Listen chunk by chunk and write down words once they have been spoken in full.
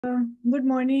Good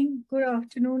morning, good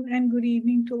afternoon, and good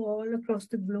evening to all across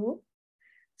the globe.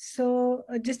 So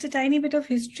just a tiny bit of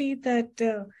history that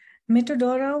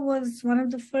Metadora was one of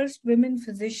the first women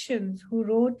physicians who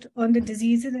wrote on the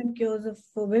diseases and cures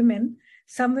for women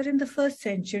somewhere in the 1st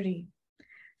century.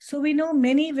 So we know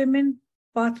many women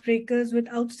pathbreakers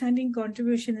with outstanding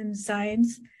contribution in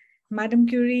science, Madame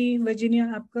Curie,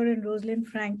 Virginia Apgar, and Rosalind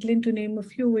Franklin, to name a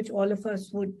few, which all of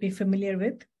us would be familiar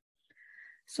with.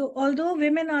 So although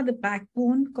women are the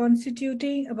backbone,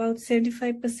 constituting about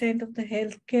 75% of the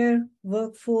healthcare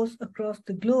workforce across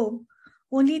the globe,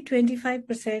 only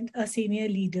 25% are senior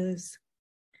leaders.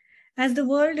 As the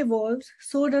world evolves,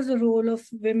 so does the role of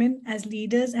women as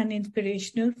leaders and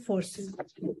inspirational forces.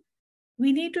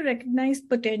 We need to recognize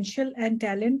potential and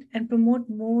talent and promote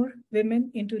more women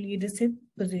into leadership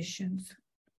positions.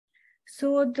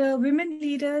 So the Women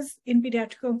Leaders in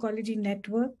Pediatric Oncology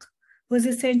Network was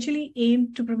essentially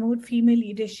aimed to promote female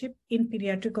leadership in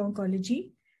pediatric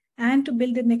oncology and to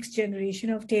build the next generation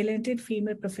of talented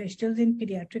female professionals in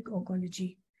pediatric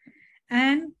oncology.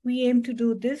 And we aim to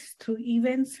do this through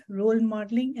events, role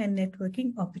modeling, and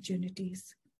networking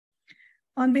opportunities.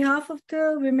 On behalf of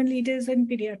the Women Leaders in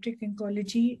Pediatric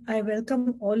Oncology, I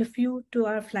welcome all of you to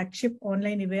our flagship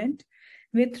online event,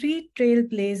 where 3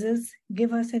 trailblazers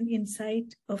give us an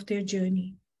insight of their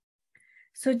journey.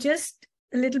 So just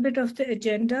a little bit of the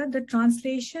agenda. The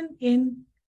translation in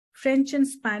French and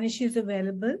Spanish is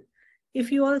available.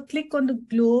 If you all click on the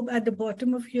globe at the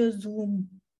bottom of your Zoom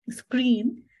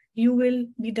screen, you will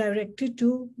be directed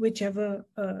to whichever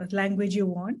language you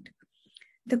want.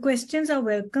 The questions are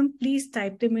welcome. Please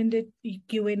type them in the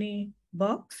Q&A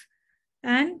box,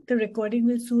 and the recording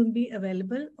will soon be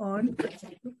available on the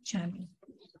Facebook channel.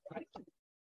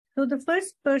 So the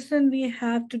first person we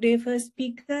have today, first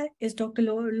speaker, is Dr.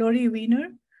 Laurie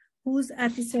Wiener, who's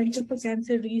at the Center for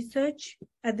Cancer Research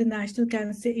at the National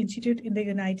Cancer Institute in the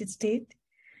United States.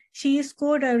 She is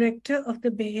co-director of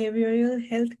the Behavioral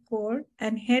Health Core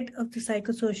and head of the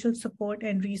Psychosocial Support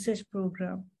and Research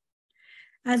Program.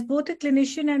 As both a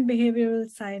clinician and behavioral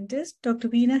scientist, Dr.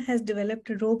 Wiener has developed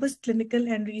a robust clinical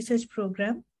and research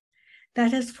program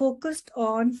that has focused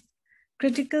on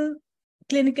critical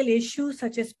clinical issues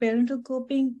such as parental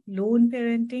coping, lone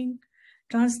parenting,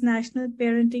 transnational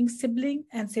parenting, sibling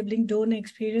and sibling donor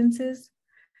experiences,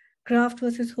 graft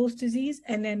versus host disease,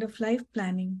 and end-of-life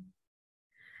planning.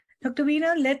 Dr.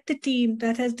 Wiener led the team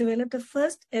that has developed the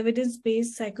first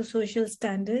evidence-based psychosocial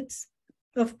standards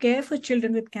of care for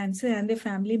children with cancer and their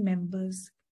family members.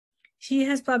 She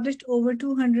has published over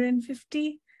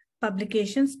 250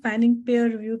 publications spanning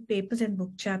peer-reviewed papers and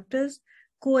book chapters,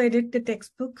 co-edit the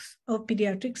textbooks of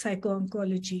pediatric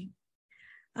psycho-oncology.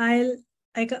 I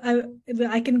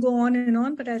can go on and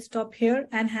on, but I'll stop here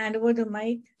and hand over the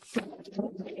mic to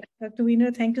Dr. Wiener.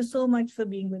 Thank you so much for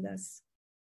being with us.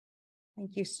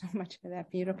 Thank you so much for that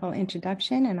beautiful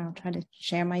introduction, and I'll try to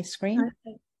share my screen.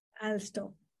 I'll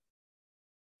stop.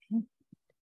 Okay.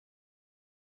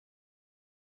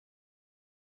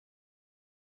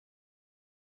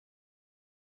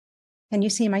 Can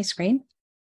you see my screen?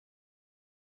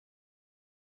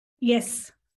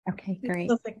 Yes. Okay, great.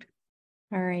 Perfect.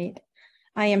 All right.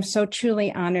 I am so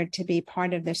truly honored to be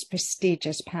part of this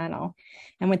prestigious panel.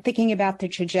 And when thinking about the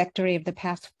trajectory of the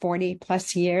past 40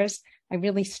 plus years, I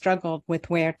really struggled with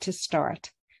where to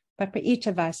start. But for each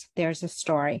of us, there's a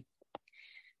story.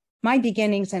 My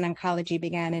beginnings in oncology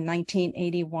began in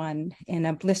 1981 in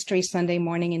a blistery Sunday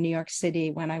morning in New York City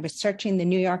when I was searching the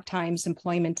New York Times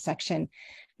employment section,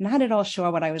 not at all sure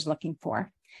what I was looking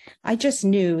for. I just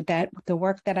knew that the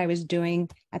work that I was doing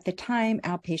at the time,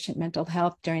 outpatient mental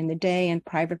health during the day and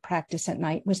private practice at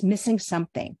night, was missing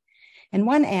something. And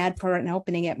one ad for an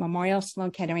opening at Memorial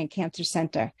Sloan Kettering Cancer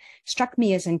Center struck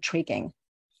me as intriguing.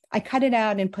 I cut it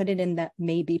out and put it in the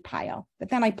maybe pile, but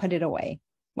then I put it away.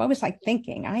 What was I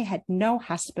thinking? I had no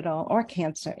hospital or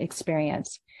cancer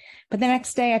experience. But the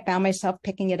next day I found myself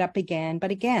picking it up again,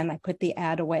 but again I put the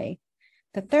ad away.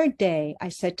 The third day, I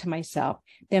said to myself,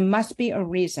 there must be a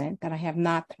reason that I have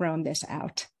not thrown this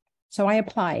out. So I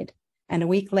applied, and a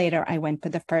week later, I went for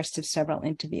the first of several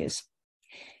interviews.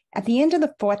 At the end of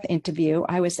the 4th interview,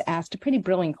 I was asked a pretty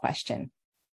brilliant question.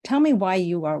 Tell me why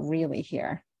you are really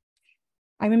here.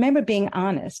 I remember being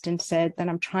honest and said that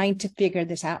I'm trying to figure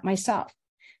this out myself,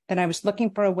 that I was looking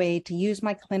for a way to use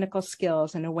my clinical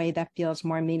skills in a way that feels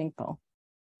more meaningful.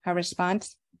 Her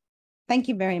response? Thank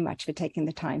you very much for taking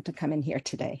the time to come in here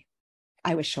today.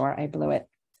 I was sure I blew it.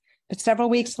 But several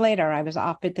weeks later, I was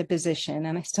offered the position,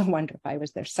 and I still wonder if I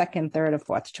was their second, third, or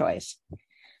fourth choice.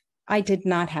 I did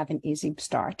not have an easy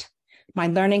start. My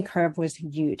learning curve was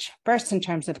huge, first in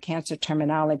terms of cancer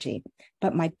terminology,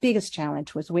 but my biggest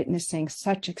challenge was witnessing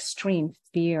such extreme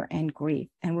fear and grief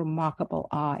and remarkable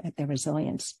awe at their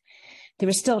resilience. There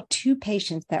were still two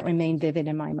patients that remained vivid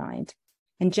in my mind.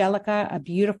 Angelica, a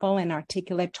beautiful and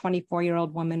articulate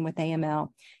 24-year-old woman with AML,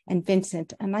 and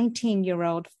Vincent, a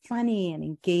 19-year-old funny and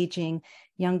engaging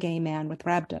young gay man with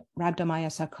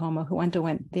rhabdomyosarcoma who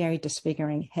underwent very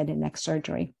disfiguring head and neck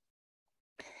surgery.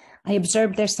 I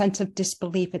observed their sense of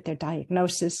disbelief at their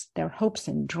diagnosis, their hopes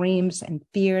and dreams and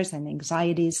fears and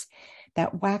anxieties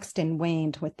that waxed and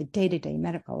waned with the day-to-day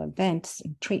medical events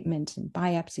and treatments and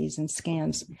biopsies and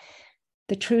scans.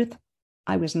 The truth,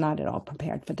 I was not at all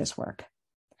prepared for this work.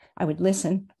 I would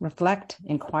listen, reflect,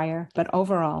 inquire, but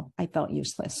overall, I felt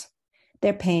useless.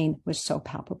 Their pain was so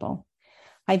palpable.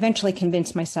 I eventually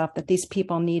convinced myself that these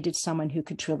people needed someone who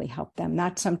could truly help them,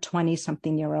 not some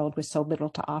 20-something-year-old with so little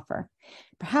to offer.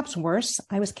 Perhaps worse,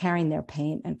 I was carrying their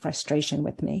pain and frustration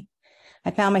with me.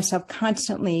 I found myself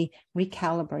constantly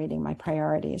recalibrating my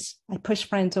priorities. I pushed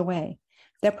friends away.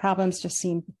 Their problems just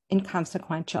seemed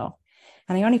inconsequential.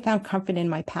 And I only found comfort in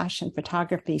my passion,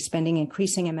 photography, spending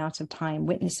increasing amounts of time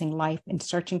witnessing life and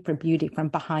searching for beauty from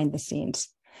behind the scenes,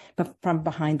 but from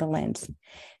behind the lens.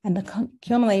 And the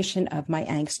accumulation of my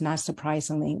angst, not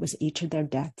surprisingly, was each of their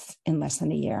deaths in less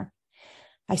than a year.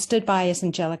 I stood by as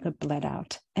Angelica bled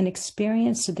out, an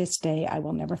experience to this day I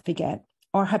will never forget,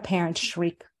 or her parents'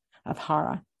 shriek of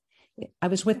horror. I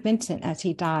was with Vincent as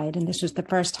he died, and this was the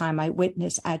first time I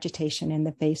witnessed agitation in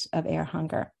the face of air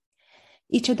hunger.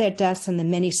 Each of their deaths and the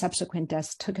many subsequent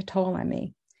deaths took a toll on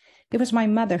me. It was my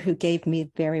mother who gave me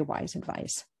very wise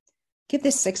advice. Give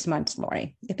this 6 months,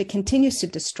 Lori. If it continues to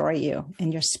destroy you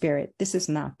and your spirit, this is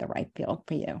not the right field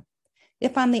for you.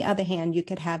 If, on the other hand, you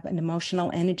could have an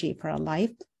emotional energy for a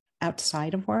life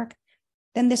outside of work,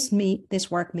 then this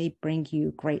work may bring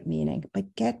you great meaning,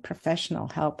 but get professional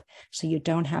help so you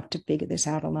don't have to figure this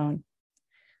out alone.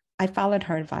 I followed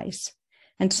her advice.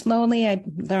 And slowly I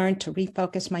learned to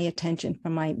refocus my attention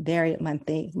from my very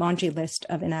lengthy laundry list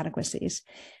of inadequacies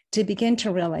to begin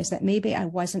to realize that maybe I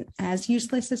wasn't as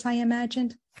useless as I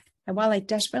imagined. And while I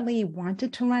desperately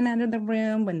wanted to run out of the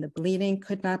room when the bleeding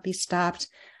could not be stopped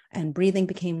and breathing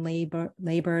became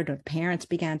labored or parents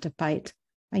began to fight,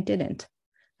 I didn't.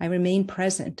 I remained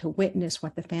present to witness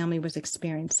what the family was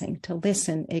experiencing, to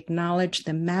listen, acknowledge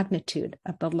the magnitude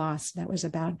of the loss that was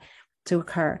about to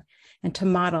occur, and to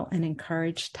model and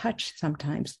encourage touch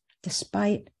sometimes,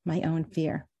 despite my own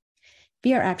fear.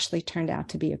 Fear actually turned out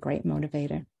to be a great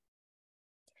motivator.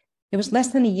 It was less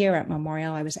than a year at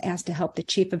Memorial, I was asked to help the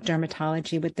chief of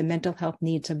dermatology with the mental health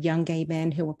needs of young gay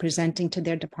men who were presenting to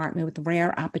their department with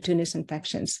rare opportunist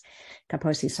infections,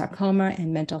 Kaposi sarcoma,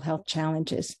 and mental health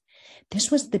challenges.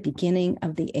 This was the beginning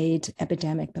of the AIDS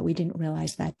epidemic, but we didn't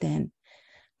realize that then.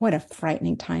 What a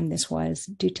frightening time this was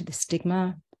due to the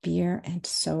stigma, fear, and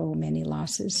so many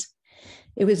losses.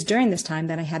 It was during this time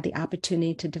that I had the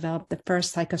opportunity to develop the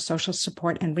first psychosocial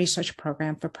support and research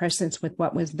program for persons with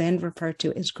what was then referred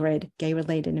to as GRID,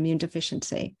 gay-related immune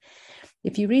deficiency.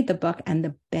 If you read the book and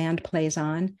the band plays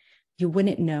on, you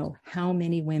wouldn't know how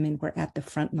many women were at the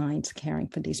front lines caring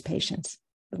for these patients.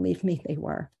 Believe me, they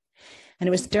were. And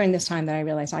it was during this time that I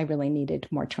realized I really needed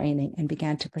more training and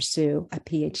began to pursue a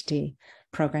PhD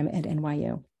program at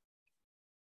NYU.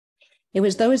 It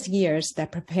was those years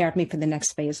that prepared me for the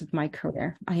next phase of my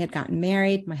career. I had gotten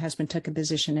married. My husband took a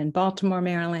position in Baltimore,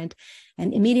 Maryland.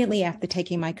 And immediately after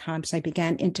taking my comps, I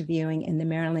began interviewing in the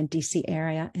Maryland, DC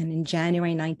area. And in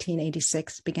January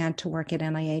 1986, began to work at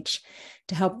NIH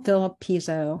to help fill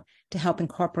PISO, to help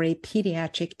incorporate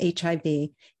pediatric HIV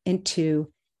into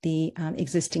the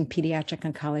existing pediatric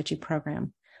oncology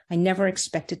program. I never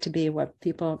expected to be what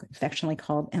people affectionately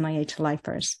called NIH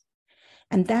lifers.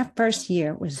 And that first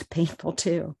year was painful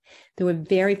too. There were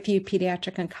very few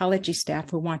pediatric oncology staff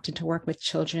who wanted to work with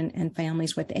children and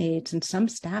families with AIDS, and some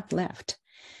staff left.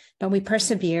 But we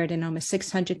persevered, and almost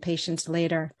 600 patients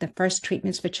later, the first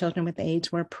treatments for children with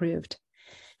AIDS were approved.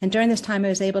 And during this time, I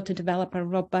was able to develop a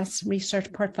robust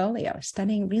research portfolio,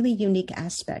 studying really unique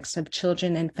aspects of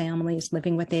children and families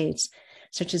living with AIDS,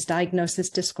 such as diagnosis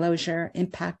disclosure,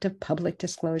 impact of public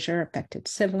disclosure, affected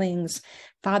siblings,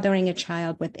 fathering a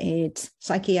child with AIDS,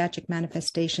 psychiatric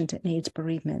manifestations and AIDS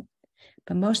bereavement.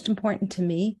 But most important to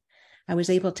me, I was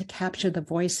able to capture the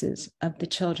voices of the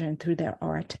children through their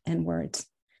art and words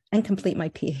and complete my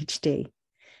PhD.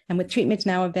 And with treatments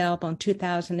now available in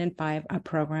 2005, our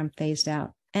program phased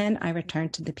out. and I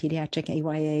returned to the pediatric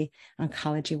AYA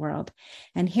oncology world.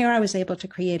 And here I was able to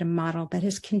create a model that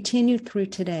has continued through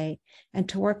today and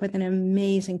to work with an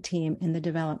amazing team in the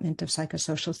development of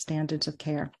psychosocial standards of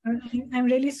care. I'm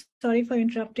really sorry for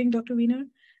interrupting, Dr. Wiener.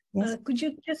 Yes. Could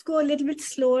you just go a little bit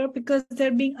slower because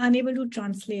they're being unable to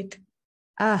translate?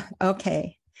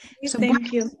 Okay. So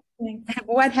thank you. Thanks.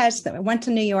 Once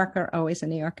a New Yorker, always a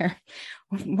New Yorker.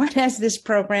 What has this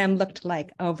program looked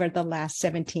like over the last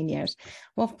 17 years?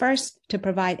 Well, first, to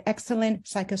provide excellent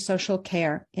psychosocial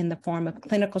care in the form of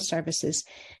clinical services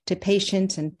to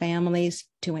patients and families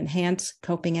to enhance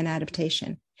coping and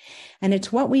adaptation. And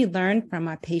it's what we learn from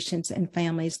our patients and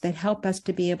families that help us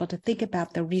to be able to think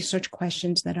about the research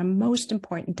questions that are most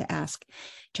important to ask,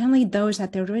 generally those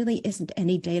that there really isn't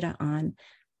any data on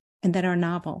and that are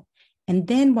novel. And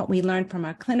then what we learn from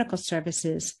our clinical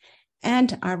services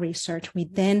and our research, we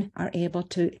then are able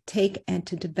to take and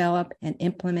to develop and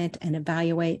implement and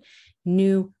evaluate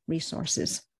new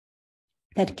resources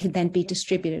that can then be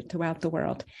distributed throughout the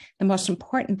world. The most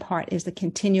important part is the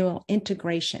continual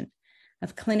integration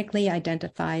of clinically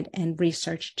identified and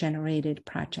research-generated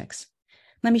projects.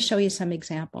 Let me show you some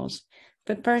examples.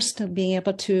 But first, being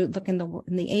able to look in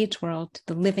the AIDS world,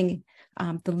 the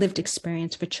lived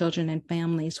experience for children and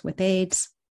families with AIDS,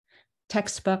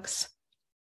 textbooks,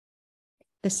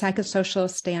 the psychosocial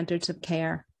standards of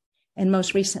care, and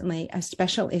most recently, a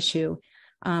special issue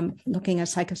looking at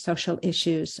psychosocial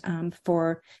issues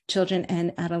for children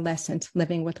and adolescents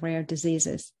living with rare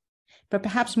diseases. But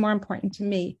perhaps more important to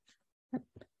me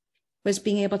was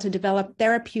being able to develop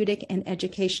therapeutic and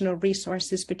educational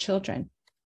resources for children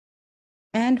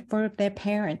and for their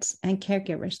parents and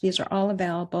caregivers. These are all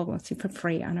available mostly for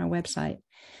free on our website.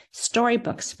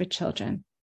 Storybooks for children,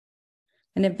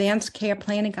 an advanced care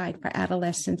planning guide for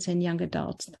adolescents and young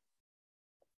adults,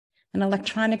 an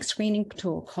electronic screening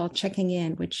tool called Checking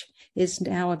In, which is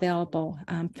now available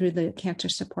through the cancer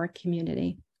support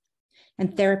community,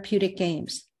 and therapeutic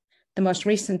games, the most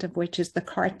recent of which is the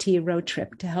CAR T road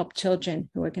trip to help children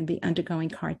who are going to be undergoing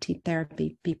CAR T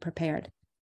therapy be prepared.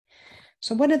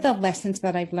 So what are the lessons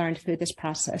that I've learned through this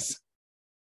process?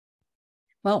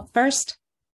 Well, first,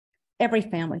 every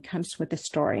family comes with a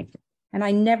story, and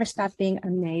I never stop being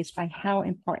amazed by how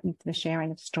important the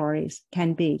sharing of stories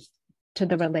can be to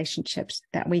the relationships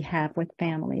that we have with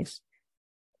families.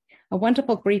 A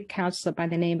wonderful grief counselor by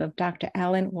the name of Dr.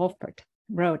 Alan Wolfert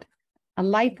wrote, "A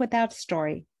life without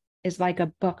story is like a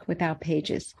book without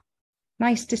pages.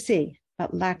 Nice to see,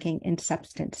 but lacking in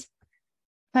substance.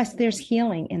 Plus, there's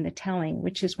healing in the telling,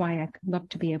 which is why I look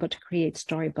to be able to create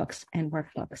storybooks and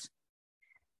workbooks.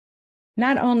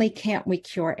 Not only can't we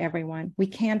cure everyone, we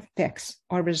can't fix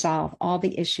or resolve all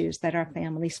the issues that our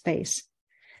families face.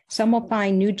 Some will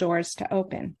find new doors to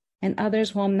open, and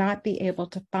others will not be able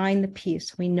to find the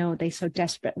peace we know they so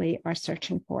desperately are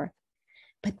searching for.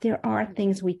 But there are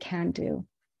things we can do.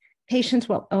 Patients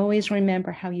will always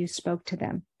remember how you spoke to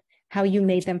them, how you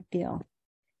made them feel.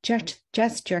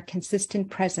 Just your consistent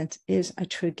presence is a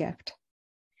true gift.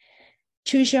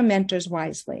 Choose your mentors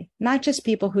wisely, not just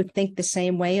people who think the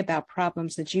same way about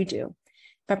problems that you do,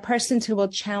 but persons who will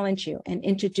challenge you and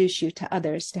introduce you to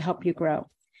others to help you grow.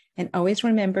 And always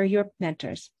remember your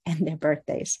mentors and their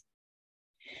birthdays.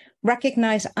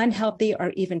 Recognize unhealthy or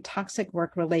even toxic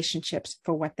work relationships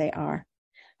for what they are.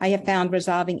 I have found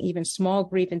resolving even small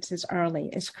grievances early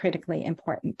is critically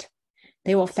important.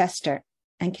 They will fester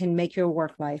and can make your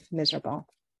work life miserable.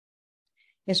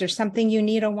 Is there something you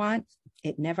need or want?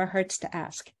 It never hurts to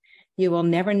ask. You will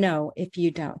never know if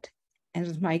you don't.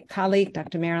 As my colleague,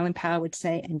 Dr. Marilyn Powell would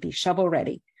say, and be shovel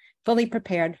ready, fully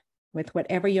prepared with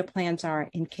whatever your plans are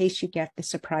in case you get the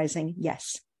surprising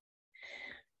yes.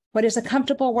 What is a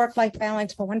comfortable work-life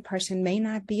balance for one person may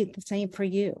not be the same for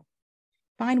you.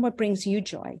 Find what brings you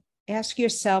joy. Ask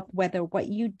yourself whether what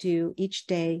you do each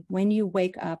day when you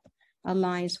wake up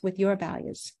aligns with your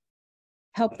values.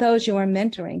 Help those you are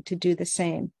mentoring to do the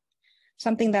same.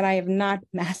 Something that I have not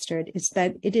mastered is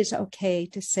that it is okay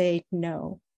to say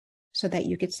no so that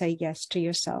you could say yes to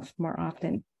yourself more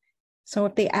often. So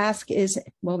if the ask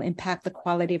will impact the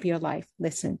quality of your life,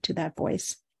 listen to that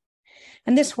voice.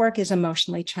 And this work is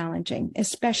emotionally challenging,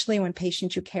 especially when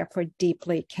patients you care for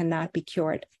deeply cannot be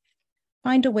cured.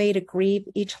 Find a way to grieve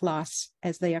each loss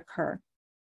as they occur.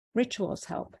 Rituals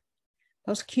help.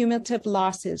 Those cumulative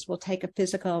losses will take a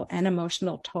physical and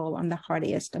emotional toll on the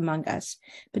hardiest among us.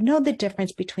 But know the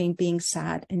difference between being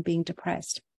sad and being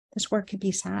depressed. This work can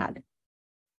be sad.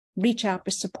 Reach out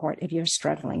for support if you're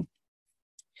struggling.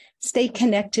 Stay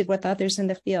connected with others in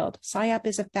the field. PSYOP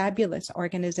is a fabulous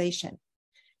organization.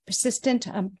 Persistent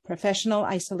professional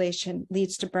isolation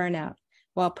leads to burnout,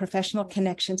 while professional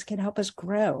connections can help us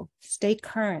grow, stay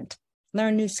current,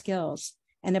 learn new skills,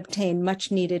 and obtain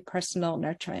much-needed personal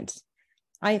nurturance.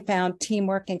 I have found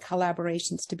teamwork and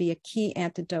collaborations to be a key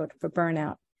antidote for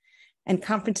burnout, and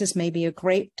conferences may be a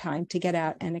great time to get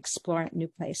out and explore new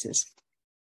places.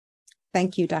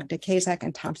 Thank you, Dr. Kazak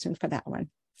and Thompson, for that one.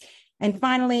 And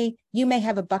finally, you may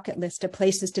have a bucket list of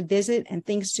places to visit and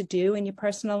things to do in your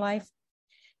personal life.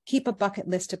 Keep a bucket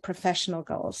list of professional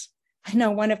goals. I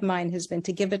know one of mine has been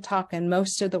to give a talk on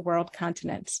most of the world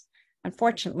continents.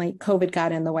 Unfortunately, COVID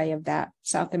got in the way of that,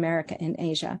 South America and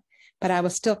Asia, but I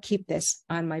will still keep this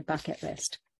on my bucket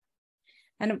list.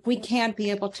 And we can't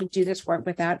be able to do this work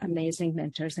without amazing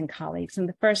mentors and colleagues. And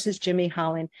the first is Jimmy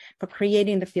Holland for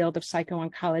creating the field of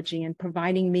psycho-oncology and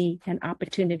providing me an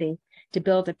opportunity to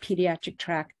build a pediatric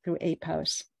track through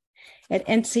APOS. At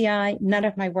NCI, none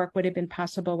of my work would have been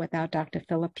possible without Dr.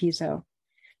 Philip Pizzo.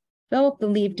 Philip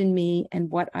believed in me and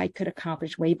what I could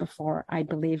accomplish way before I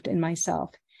believed in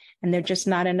myself. And there are just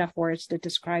not enough words to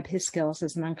describe his skills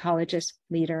as an oncologist,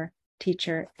 leader,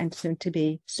 teacher, and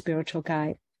soon-to-be spiritual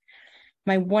guide.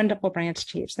 My wonderful branch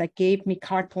chiefs that gave me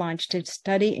carte blanche to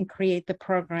study and create the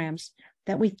programs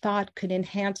that we thought could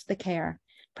enhance the care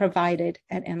provided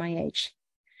at NIH.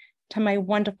 To my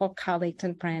wonderful colleagues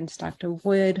and friends, Dr.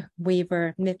 Wood,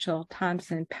 Weaver, Mitchell,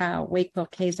 Thompson, Powell,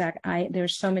 Wakefield, Kazak,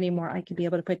 there's so many more I could be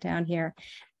able to put down here.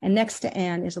 And next to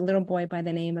Anne is a little boy by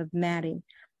the name of Matty.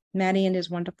 Matty and his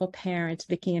wonderful parents,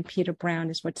 Vicki and Peter Brown,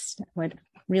 is what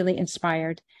really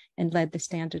inspired and led the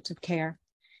standards of care.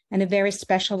 And a very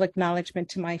special acknowledgement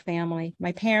to my family.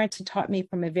 My parents had taught me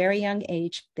from a very young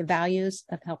age the values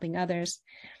of helping others.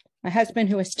 My husband,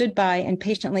 who has stood by and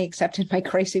patiently accepted my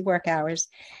crazy work hours,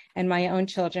 and my own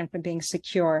children for being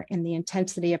secure in the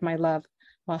intensity of my love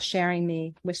while sharing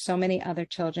me with so many other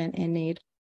children in need.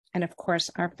 And of course,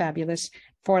 our fabulous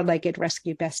four-legged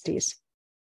rescue besties.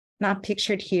 Not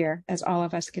pictured here, as all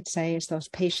of us could say, is those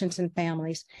patients and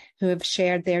families who have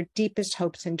shared their deepest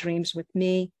hopes and dreams with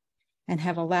me and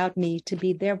have allowed me to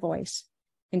be their voice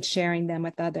in sharing them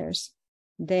with others.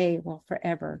 They will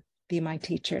forever be my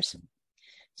teachers.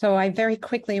 So I very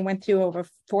quickly went through over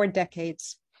 4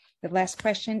 decades. The last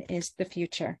question is the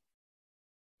future.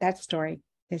 That story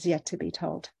is yet to be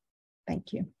told.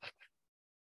 Thank you.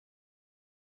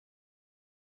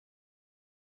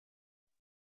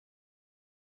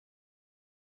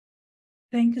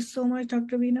 Thank you so much,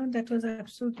 Dr. Wiener. That was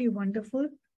absolutely wonderful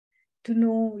to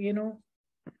know,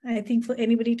 I think for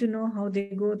anybody to know how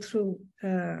they go through,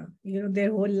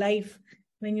 their whole life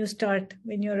when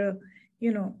you're a,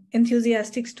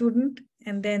 enthusiastic student,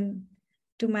 and then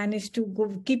to manage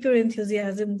to keep your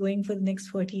enthusiasm going for the next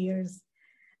 40 years.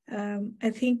 I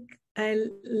think I'll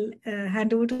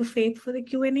hand over to Faith for the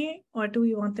Q&A, or do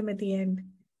we want them at the end?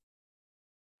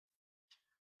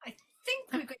 I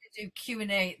think we're going to do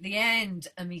Q&A at the end,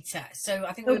 Amita. So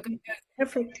I think we're going to go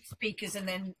through speakers and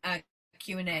then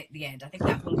Q&A at the end. I think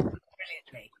that will work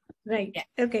brilliantly. Right.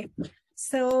 Yeah. Okay.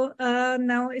 So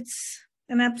now it's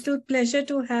an absolute pleasure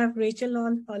to have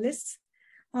Rachel Hollis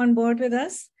on board with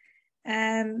us.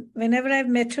 And whenever I've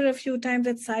met her a few times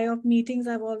at PSYOP meetings,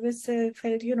 I've always felt,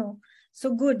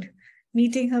 so good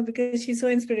meeting her because she's so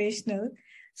inspirational.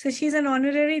 So she's an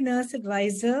honorary nurse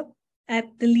advisor at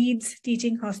the Leeds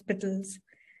teaching hospitals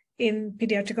in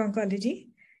pediatric oncology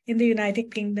in the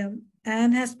United Kingdom,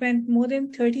 and has spent more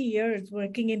than 30 years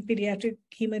working in pediatric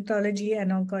hematology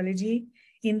and oncology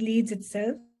in Leeds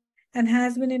itself, and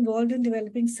has been involved in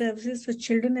developing services for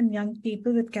children and young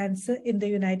people with cancer in the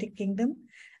United Kingdom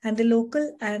and the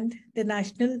local and the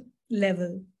national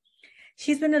level.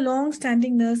 She's been a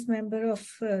long-standing nurse member of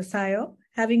PSYOP,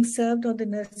 having served on the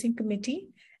nursing committee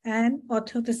and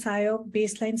author of the PSYOP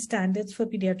baseline standards for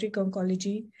pediatric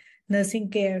oncology nursing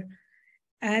care.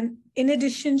 And in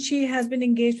addition, she has been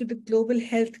engaged with the Global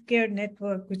Healthcare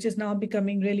Network, which is now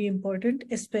becoming really important,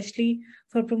 especially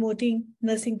for promoting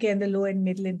nursing care in the low and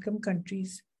middle income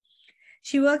countries.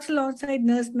 She works alongside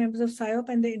nurse members of PSYOP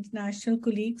and the international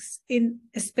colleagues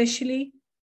especially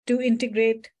to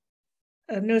integrate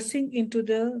nursing into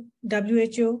the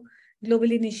WHO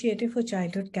Global Initiative for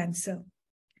Childhood Cancer.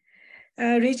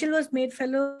 Rachel was made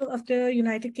Fellow of the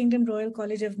United Kingdom Royal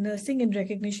College of Nursing in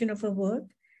recognition of her work,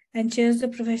 and chairs the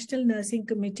Professional Nursing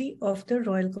Committee of the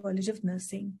Royal College of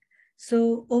Nursing.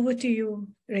 So over to you,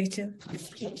 Rachel.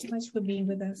 Thank you so much for being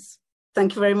with us.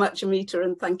 Thank you very much, Amita,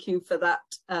 and thank you for that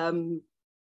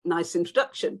nice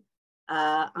introduction.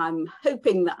 I'm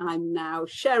hoping that I'm now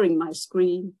sharing my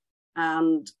screen,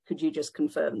 and could you just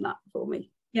confirm that for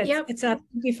me? Yes, yep. It's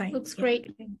absolutely fine. Looks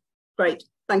great. Great,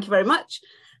 thank you very much.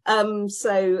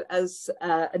 So as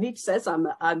Anita says, I'm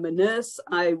a nurse.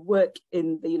 I work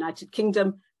in the United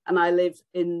Kingdom, and I live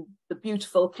in the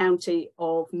beautiful county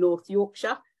of North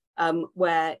Yorkshire,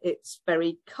 where it's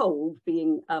very cold,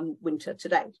 being winter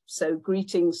today. So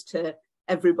greetings to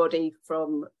everybody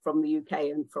from the UK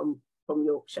and from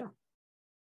Yorkshire.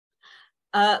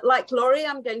 Like Laurie,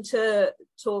 I'm going to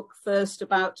talk first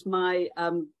about my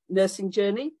nursing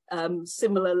journey,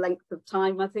 similar length of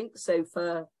time, I think. So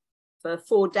for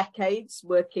 4 decades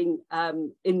working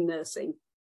in nursing.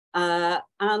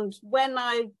 And when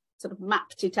I sort of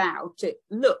mapped it out, it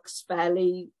looks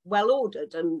fairly well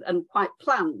ordered and quite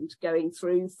planned, going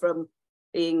through from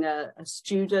being a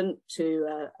student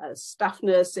to a staff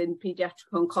nurse in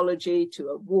paediatric oncology, to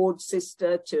a ward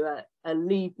sister, to a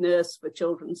lead nurse for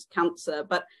children's cancer.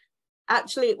 But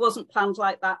actually it wasn't planned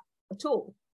like that at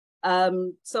all.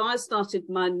 So I started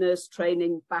my nurse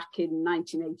training back in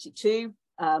 1982.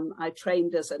 I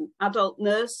trained as an adult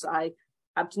nurse. I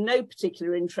had no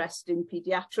particular interest in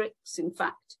paediatrics. In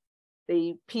fact,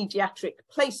 the paediatric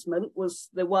placement was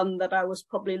the one that I was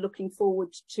probably looking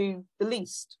forward to the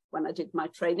least when I did my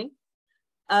training.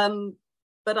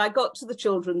 But I got to the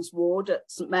children's ward at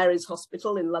St Mary's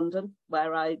Hospital in London,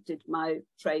 where I did my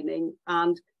training,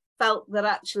 and felt that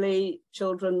actually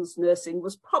children's nursing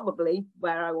was probably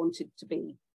where I wanted to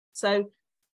be. So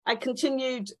I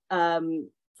continued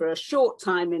for a short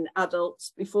time in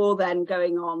adults before then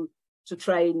going on to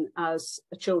train as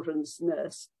a children's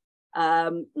nurse.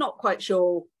 Not quite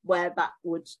sure where that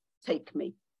would take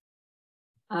me.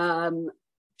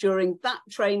 During that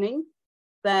training,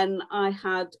 then I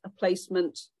had a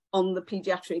placement on the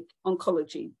paediatric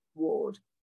oncology ward.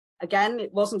 Again,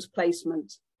 it wasn't a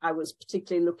placement I was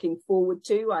particularly looking forward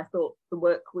to. I thought the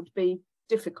work would be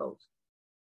difficult.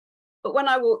 But when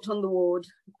I walked on the ward,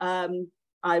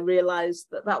 I realised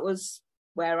that that was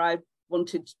where I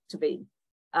wanted to be.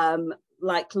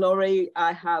 Like Laurie,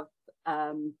 I have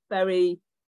very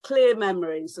clear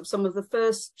memories of some of the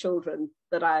first children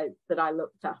that I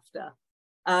looked after,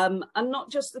 and not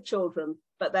just the children,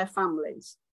 but their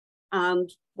families.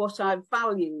 And what I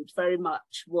valued very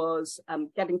much was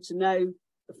getting to know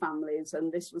the families,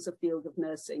 and this was a field of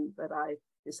nursing that I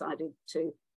decided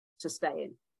to stay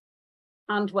in,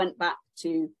 and went back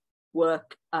to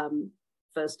work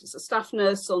first as a staff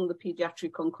nurse on the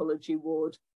paediatric oncology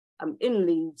ward in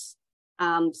Leeds,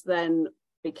 and then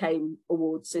became a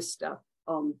ward sister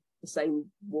on the same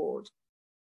ward.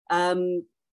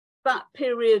 That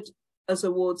period as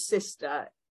a ward sister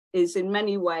is in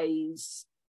many ways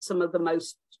one of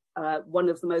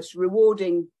the most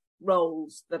rewarding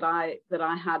roles that I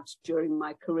had during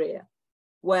my career,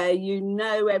 where you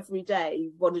know every day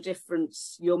what a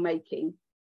difference you're making,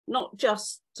 not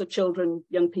just to children,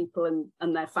 young people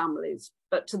and their families,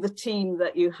 but to the team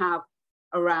that you have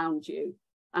around you.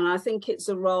 And I think it's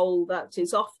a role that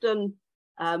is often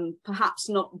perhaps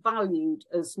not valued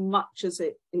as much as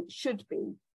it should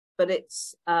be, but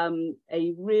it's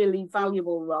a really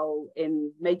valuable role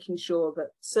in making sure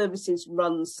that services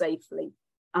run safely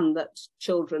and that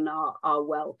children are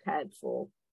well cared for.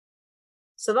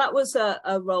 So that was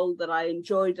a role that I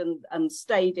enjoyed and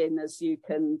stayed in, as you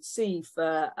can see,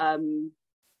 for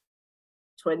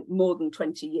more than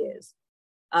 20 years.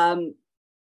 And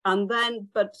then,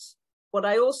 but what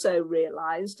I also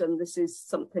realised, and this is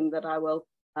something that I will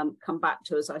come back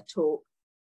to as I talk,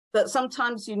 that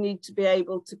sometimes you need to be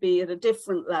able to be at a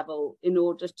different level in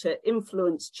order to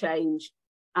influence change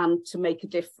and to make a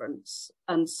difference.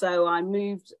 And so I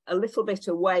moved a little bit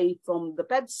away from the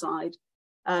bedside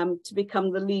to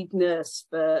become the lead nurse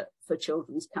for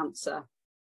children's cancer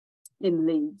in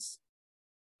Leeds.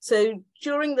 So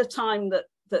during the time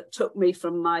that took me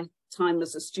from my time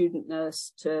as a student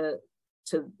nurse to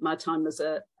my time as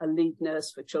a lead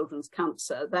nurse for children's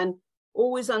cancer, then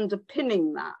always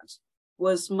underpinning that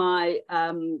was my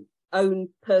own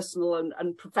personal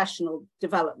and professional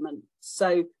development.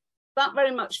 So that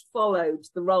very much followed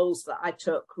the roles that I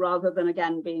took, rather than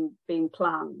again being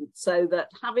planned. So that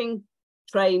having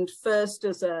trained first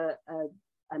as an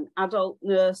adult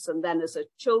nurse and then as a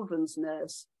children's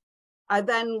nurse, I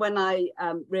then, when I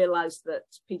realised that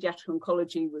paediatric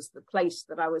oncology was the place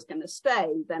that I was going to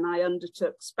stay, then I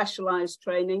undertook specialised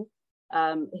training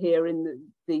here in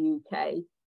the UK.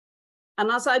 And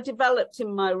as I developed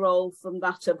in my role from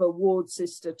that of a ward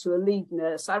sister to a lead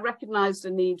nurse, I recognised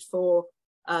a need for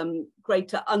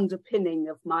greater underpinning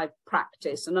of my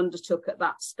practice, and undertook at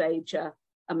that stage a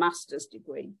master's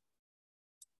degree.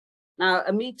 Now,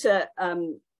 Amita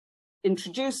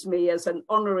introduced me as an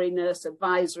honorary nurse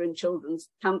advisor in children's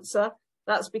cancer.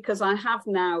 That's because I have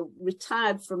now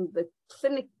retired from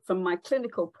my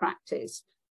clinical practice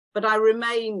but I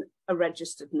remain a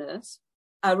registered nurse.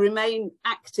 I remain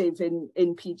active in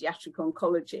paediatric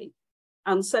oncology.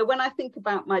 And so when I think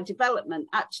about my development,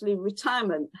 actually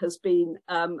retirement has been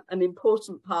an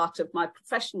important part of my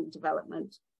professional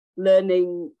development,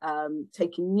 learning,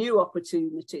 taking new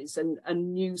opportunities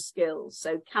and new skills.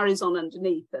 So carries on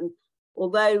underneath. And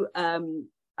although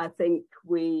I think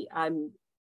I'm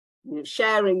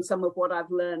sharing some of what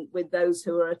I've learned with those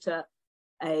who are at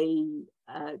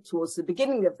towards the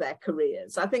beginning of their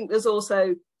careers, I think there's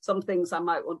also some things I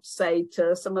might want to say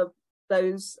to some of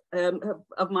those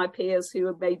of my peers who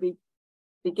are maybe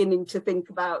beginning to think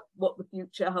about what the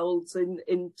future holds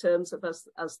in terms of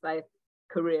as their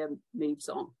career moves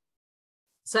on.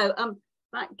 So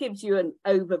that gives you an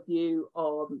overview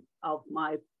of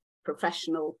my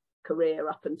professional career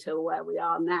up until where we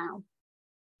are now.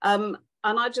 And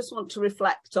I just want to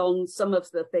reflect on some of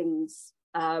the things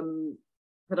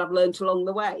that I've learned along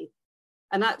the way.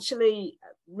 And actually,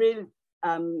 really,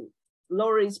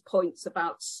 Laurie's points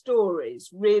about stories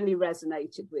really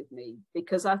resonated with me,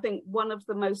 because I think one of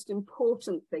the most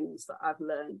important things that I've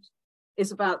learned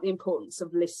is about the importance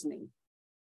of listening,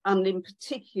 and in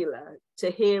particular to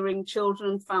hearing children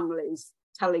and families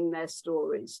telling their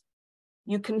stories.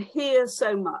 You can hear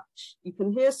so much. You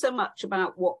can hear so much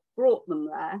about what brought them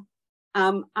there,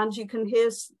 and you can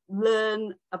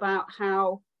learn about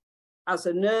how, as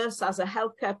a nurse, as a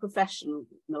healthcare professional,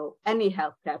 any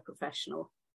healthcare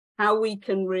professional, how we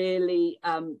can really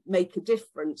make a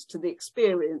difference to the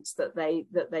experience that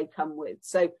they come with.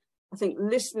 So I think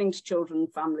listening to children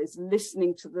and families,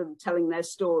 listening to them telling their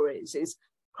stories is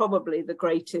probably the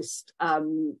greatest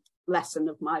lesson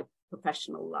of my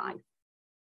professional life.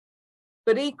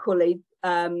 But equally,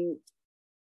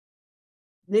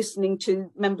 listening to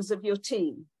members of your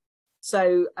team.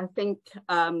 So I think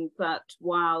that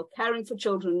while caring for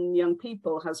children and young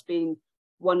people has been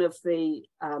one of the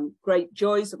great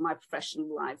joys of my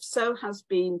professional life, so has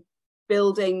been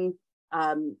building,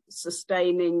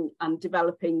 sustaining and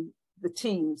developing the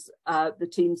teams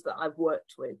that I've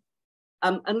worked with.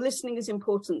 And listening is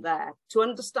important there, to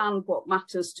understand what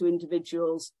matters to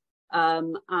individuals,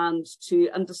 and to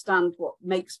understand what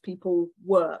makes people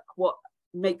work, what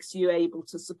makes you able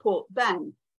to support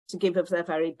them to give of their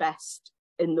very best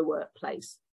in the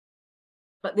workplace.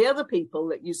 But the other people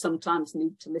that you sometimes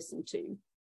need to listen to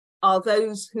are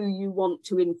those who you want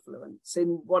to influence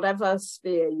in whatever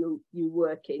sphere you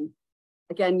work in.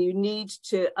 Again, you need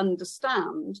to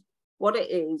understand what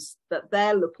it is that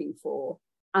they're looking for,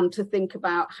 and to think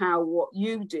about how what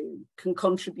you do can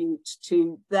contribute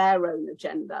to their own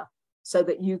agenda, so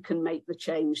that you can make the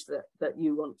change that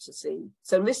you want to see.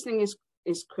 So listening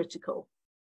is critical.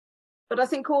 But I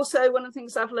think also one of the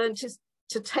things I've learned is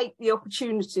to take the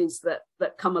opportunities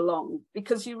that come along,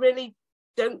 because you really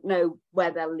don't know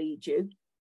where they'll lead you,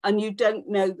 and you don't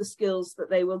know the skills that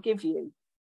they will give you.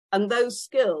 And those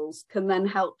skills can then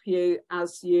help you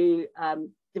as you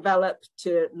develop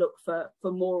to look for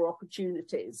more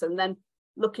opportunities. And then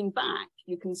looking back,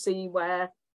 you can see where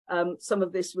some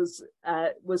of this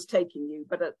was taking you,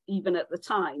 but even at the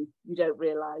time, you don't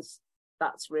realize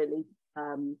that's really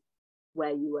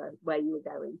where you were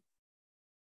going.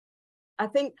 I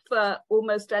think for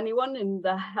almost anyone in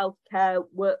the healthcare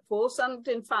workforce, and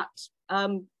in fact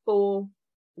for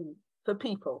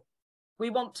people, we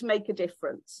want to make a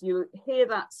difference. You hear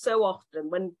that so often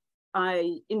when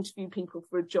I interview people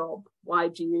for a job. Why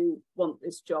do you want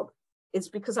this job? It's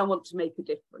because I want to make a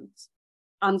difference.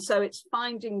 And so it's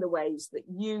finding the ways that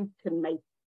you can make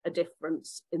a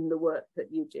difference in the work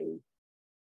that you do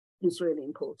is really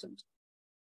important.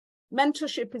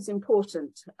 Mentorship is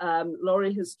important.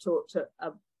 Laurie has talked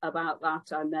about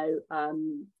that. I know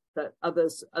that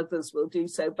others will do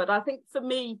so. But I think for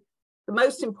me, the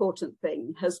most important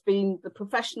thing has been the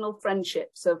professional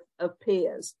friendships of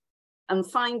peers, and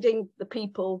finding the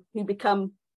people who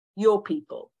become your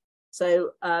people.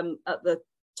 So at the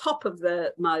top of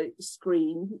my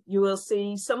screen, you will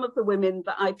see some of the women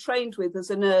that I trained with as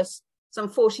a nurse some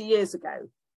 40 years ago,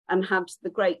 and had the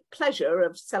great pleasure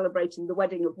of celebrating the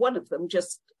wedding of one of them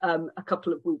just a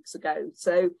couple of weeks ago.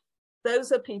 So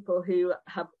those are people who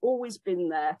have always been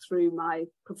there through my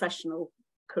professional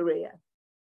career.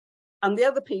 And the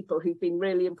other people who've been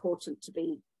really important to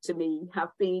me have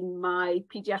been my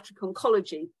paediatric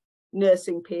oncology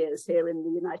nursing peers here in the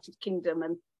United Kingdom.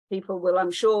 And people will,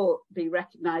 I'm sure, be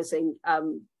recognising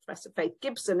Professor Faith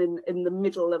Gibson in the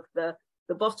middle of the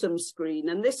bottom screen.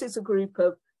 And this is a group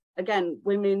of, again,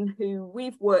 women who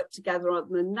we've worked together on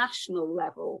the national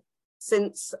level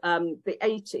since the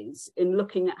 80s in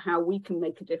looking at how we can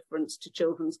make a difference to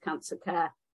children's cancer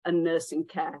care and nursing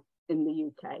care in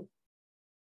the UK.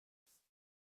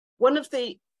 One of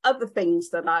the other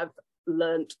things that I've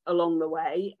learned along the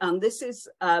way, and this is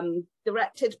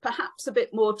directed perhaps a bit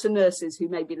more to nurses who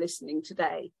may be listening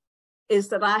today, is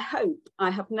that I hope I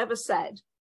have never said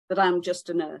that I'm just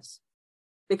a nurse,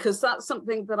 because that's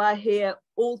something that I hear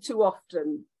all too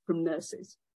often from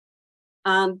nurses.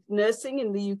 And nursing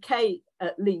in the UK,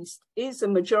 at least, is a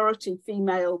majority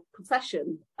female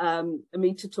profession.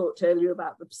 Amita talked earlier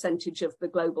about the percentage of the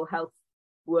global health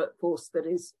workforce that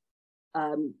is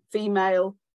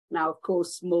female. Now, of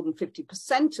course, more than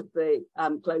 50% of the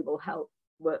global health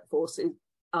workforce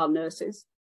are nurses.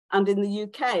 And in the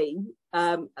UK,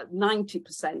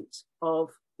 90% of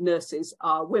nurses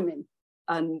are women.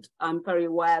 And I'm very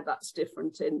aware that's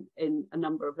different in a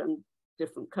number of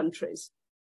different countries.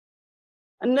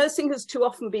 And nursing has too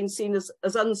often been seen as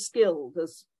unskilled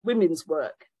as women's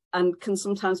work and can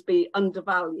sometimes be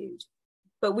undervalued.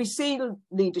 But we see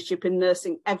leadership in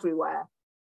nursing everywhere.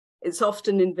 It's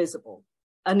often invisible.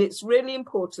 And it's really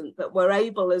important that we're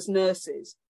able as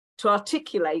nurses to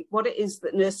articulate what it is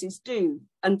that nurses do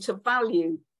and to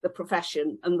value the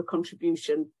profession and the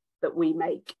contribution that we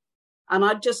make. And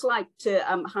I'd just like to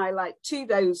highlight to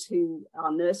those who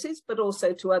are nurses, but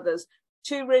also to others,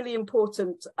 two really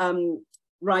important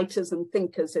writers and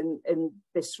thinkers in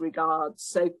this regard.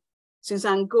 So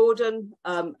Suzanne Gordon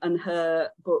and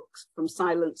her books From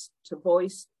Silence to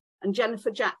Voice, and Jennifer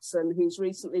Jackson, who's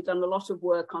recently done a lot of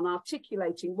work on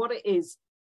articulating what it is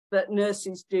that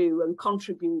nurses do and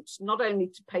contribute not only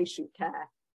to patient care,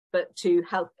 but to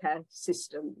healthcare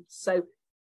systems. So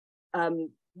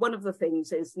one of the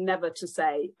things is never to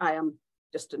say, I am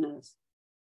just a nurse.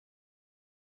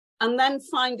 And then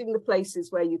finding the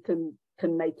places where you can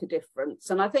make a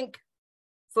difference. And I think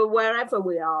for wherever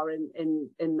we are in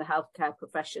the healthcare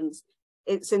professions,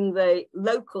 it's in the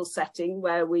local setting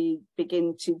where we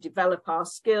begin to develop our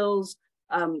skills.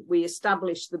 We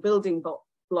establish the building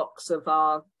blocks of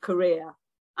our career.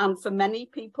 And for many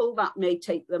people, that may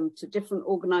take them to different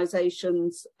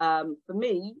organisations. For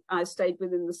me, I stayed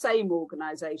within the same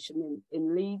organisation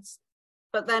in Leeds,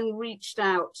 but then reached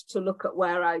out to look at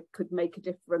where I could make a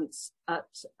difference at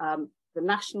the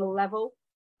national level.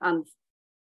 And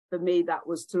for me, that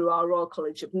was through our Royal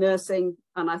College of Nursing.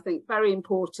 And I think very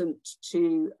important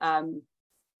to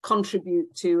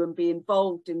contribute to and be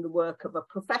involved in the work of a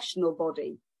professional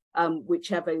body,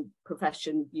 whichever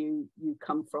profession you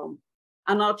come from.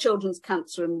 And our Children's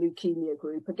Cancer and Leukemia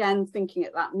Group, again, thinking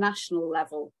at that national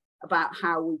level about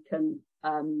how we can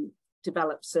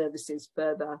develop services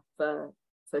further for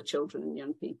children and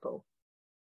young people.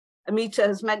 Amita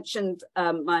has mentioned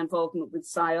my involvement with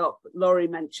SIOP. Laurie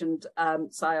mentioned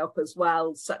SIOP as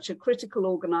well, such a critical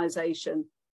organisation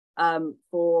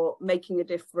for making a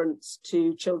difference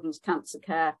to children's cancer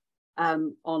care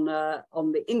on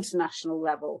the international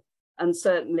level. And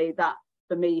certainly that,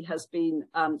 for me, has been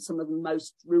some of the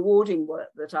most rewarding work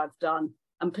that I've done,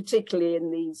 and particularly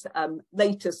in these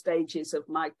later stages of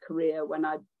my career when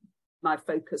my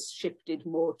focus shifted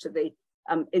more to the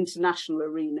international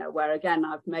arena, where again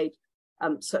I've made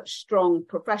such strong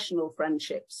professional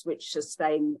friendships which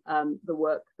sustain the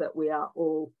work that we are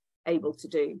all able to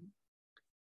do.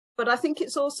 But I think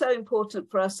it's also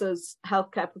important for us as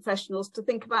healthcare professionals to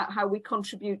think about how we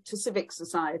contribute to civic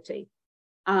society.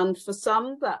 And for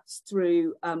some, that's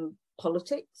through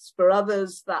politics. For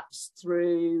others, that's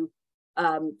through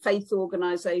faith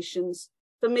organisations.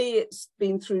 For me, it's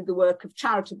been through the work of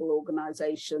charitable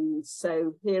organisations.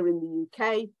 So here in the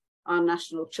UK, our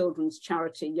national children's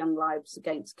charity, Young Lives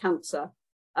Against Cancer,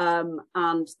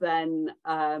 and then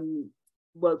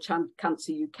World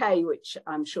Cancer UK, which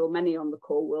I'm sure many on the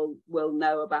call will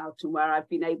know about, and where I've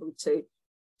been able to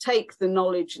take the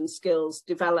knowledge and skills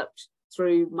developed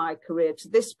through my career to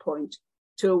this point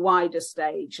to a wider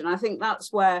stage. And I think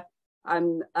that's where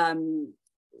I'm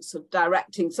sort of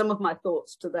directing some of my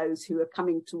thoughts to those who are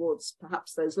coming towards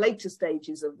perhaps those later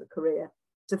stages of the career,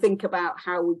 to think about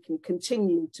how we can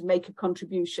continue to make a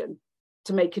contribution,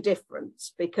 to make a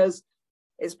difference, because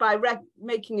it's by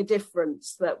making a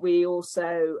difference that we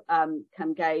also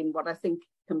can gain what I think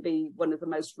can be one of the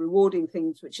most rewarding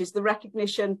things, which is the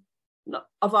recognition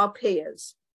of our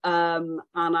peers. And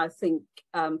I think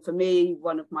for me,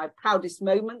 one of my proudest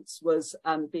moments was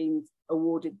being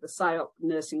awarded the SIOP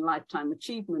Nursing Lifetime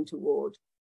Achievement Award.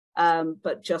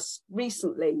 But just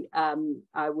recently,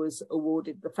 I was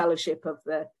awarded the fellowship of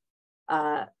the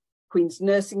Queen's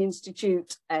Nursing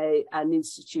Institute, an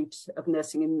institute of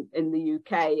nursing in the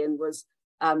UK, and was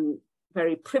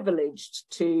very privileged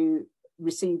to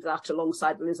receive that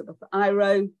alongside Elizabeth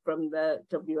Iro from the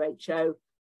WHO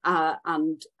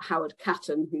and Howard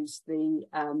Catton, who's the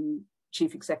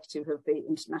chief executive of the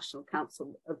International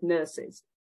Council of Nurses.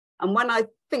 And when I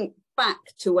think back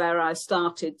to where I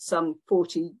started some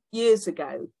 40 years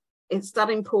ago, it's that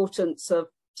importance of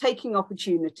taking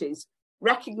opportunities,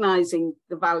 recognizing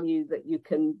the value that you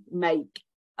can make,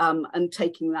 and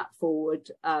taking that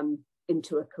forward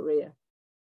into a career.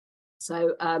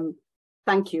 So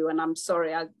thank you. And I'm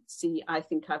sorry, I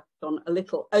think I've gone a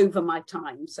little over my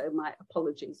time, so my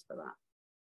apologies for that.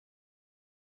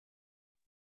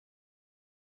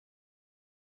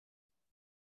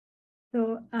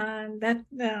 So that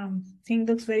thing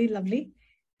looks very lovely.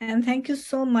 And thank you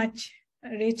so much,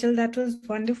 Rachel. That was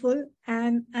wonderful.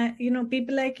 And,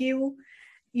 people like you,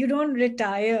 you don't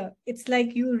retire. It's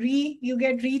like you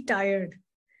get retired,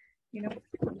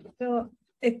 So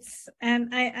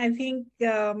I think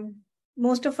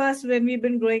most of us, when we've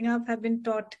been growing up, have been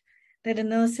taught that a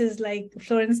nurse is like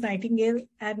Florence Nightingale,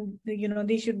 and,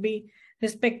 they should be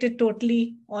respected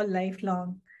totally all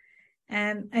lifelong.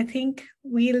 And I think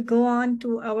we'll go on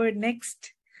to our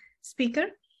next speaker,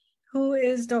 who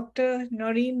is Dr.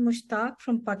 Naureen Mushtaq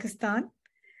from Pakistan.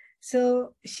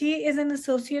 So she is an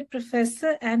associate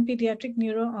professor and pediatric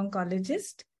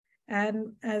neuro-oncologist.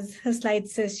 And as her slide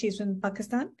says, she's from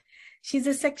Pakistan. She's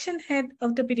a section head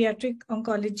of the pediatric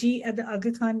oncology at the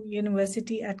Aga Khan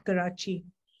University at Karachi.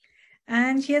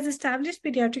 And she has established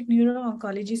pediatric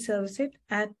neuro-oncology services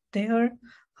at their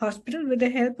hospital with the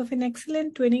help of an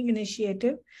excellent twinning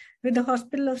initiative with the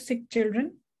Hospital of Sick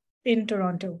Children in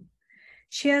Toronto.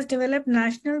 She has developed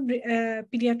national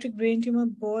pediatric brain tumor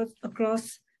boards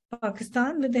across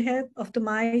Pakistan with the help of the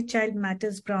My Child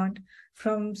Matters grant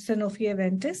from Sanofi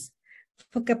Aventis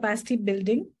for capacity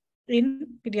building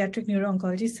in pediatric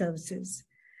neuro-oncology services.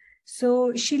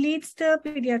 So she leads the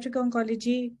pediatric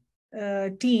oncology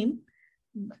team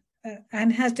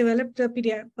and has developed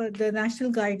the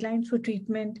national guidelines for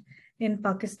treatment in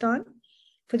Pakistan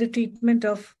for the treatment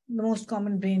of the most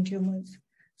common brain tumors.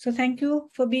 So thank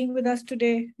you for being with us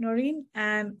today, Naureen,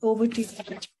 and over to you.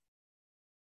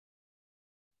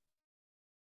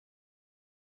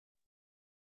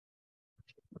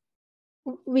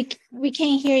 We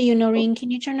can't hear you, Naureen.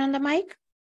 Can you turn on the mic?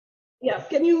 Yeah,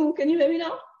 can you hear me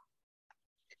now?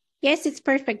 Yes, it's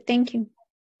perfect. Thank you.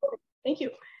 Thank you.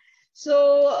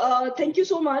 So thank you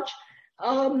so much.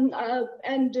 And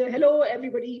hello,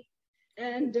 everybody.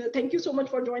 And thank you so much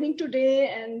for joining today.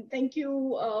 And thank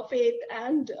you, Faith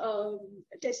and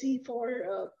Tessie,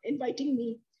 for inviting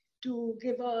me to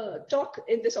give a talk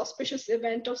in this auspicious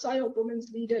event of PsyOp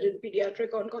Women's Leader in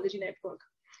Pediatric Oncology Network.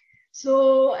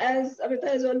 So as Amita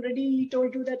has already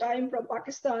told you that I am from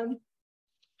Pakistan.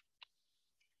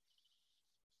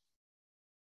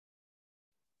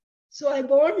 So I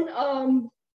born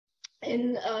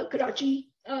in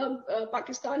Karachi,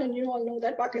 Pakistan, and you all know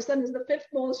that Pakistan is the 5th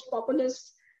most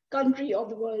populous country of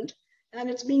the world, and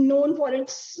it's being known for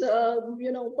its,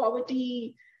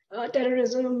 poverty,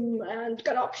 terrorism, and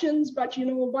corruptions. But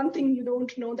one thing you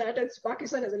don't know, that it's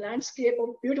Pakistan is a landscape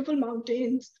of beautiful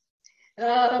mountains,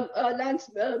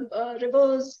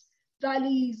 rivers,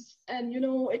 valleys, and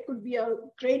it could be a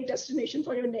great destination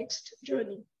for your next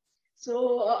journey.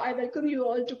 So I welcome you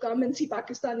all to come and see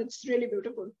Pakistan. It's really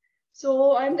beautiful.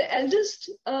 So I'm the eldest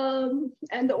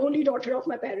and the only daughter of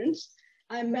my parents.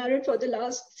 I'm married for the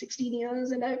last 16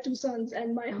 years and I have 2 sons,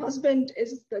 and my husband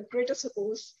is the greatest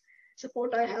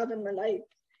support I have in my life.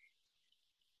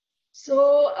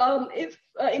 So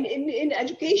in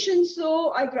education,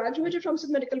 so I graduated from Sid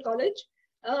Medical College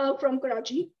from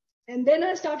Karachi. And then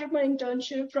I started my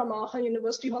internship from Aga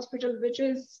University Hospital, which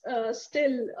is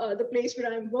still the place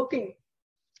where I'm working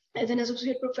as an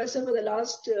associate professor for the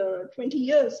last 20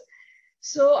 years.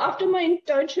 So after my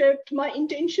internship, my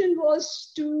intention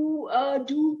was to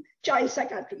do child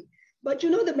psychiatry. But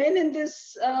the man in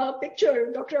this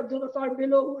picture, Dr. Abdul Ghaffar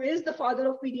Billo, who is the father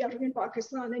of pediatric in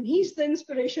Pakistan, and he's the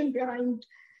inspiration behind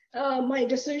my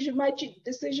decision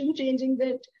changing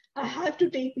that I have to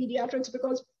take pediatrics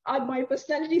because my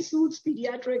personality suits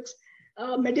pediatrics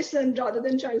medicine rather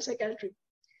than child psychiatry.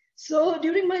 So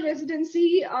during my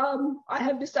residency, I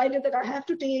have decided that I have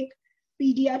to take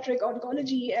pediatric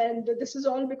oncology, and this is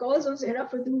all because of Zehra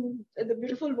Fadoo, the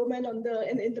beautiful woman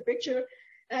in the picture.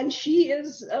 And she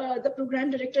is the program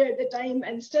director at the time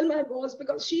and still my boss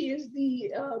because she is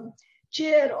the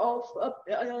chair of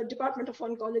Department of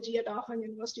Oncology at Aga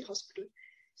University Hospital.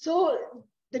 So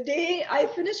the day I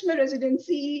finished my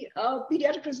residency,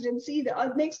 pediatric residency,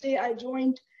 the next day I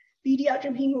joined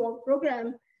pediatric heme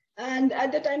program. And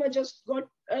at the time I just got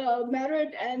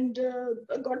married and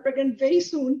got pregnant very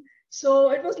soon.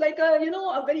 So it was like a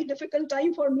very difficult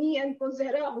time for me and for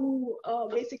Zehra, who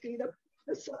basically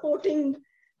the supporting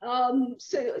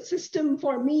system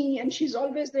for me, and she's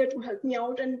always there to help me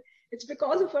out. And it's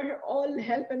because of her all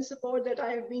help and support that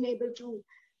I have been able to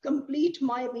complete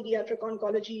my pediatric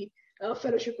oncology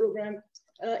fellowship program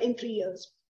in 3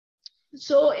 years.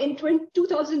 So in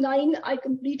 2009, I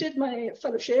completed my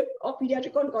fellowship of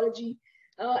pediatric oncology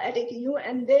at AKU.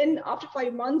 And then after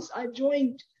 5 months, I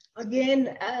joined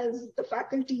again as the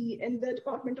faculty in the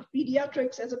Department of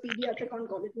Pediatrics as a pediatric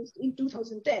oncologist in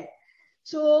 2010.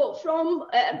 So from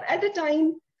at the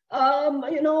time,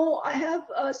 I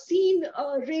have seen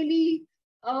really,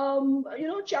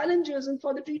 challenges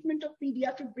for the treatment of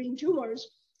pediatric brain tumors.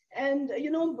 And,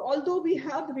 although we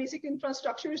have the basic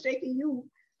infrastructures at AKU,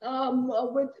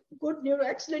 with good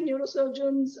excellent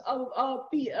neurosurgeons,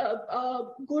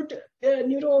 good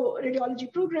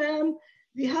neuroradiology program,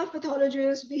 we have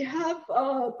pathologists, we have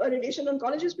a radiation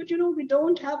oncologist, but we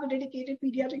don't have a dedicated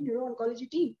pediatric neuro-oncology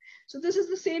team. So this is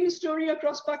the same story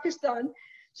across Pakistan.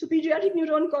 So pediatric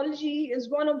neuro-oncology is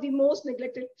one of the most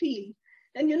neglected field.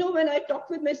 And when I talk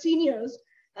with my seniors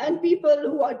and people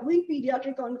who are doing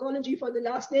pediatric oncology for the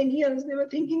last 10 years, they were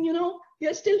thinking, we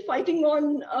are still fighting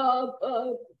on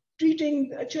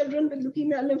treating children with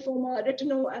leukemia, lymphoma,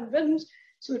 retino, and WIMS.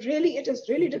 So really, it is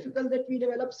really difficult that we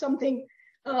develop something,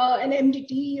 an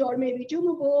MDT or maybe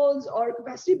tumor boards or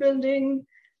capacity building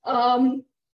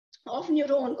of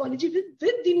neuro-oncology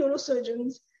with the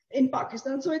neurosurgeons in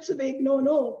Pakistan. So it's a big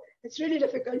no. It's really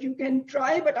difficult. You can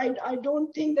try, but I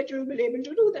don't think that you will be able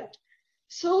to do that.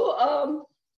 So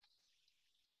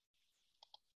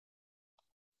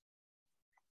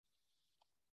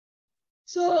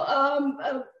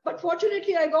but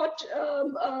fortunately, I got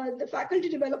the Faculty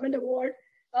Development Award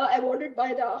awarded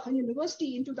by the Aachen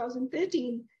University in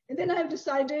 2013. And then I have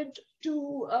decided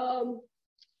to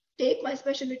take my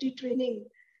specialty training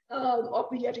of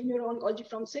pediatric neuro-oncology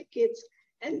from sick kids.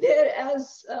 And there,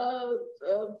 as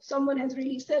someone has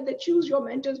really said, that choose your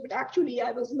mentors, but actually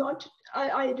I was not,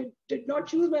 I did not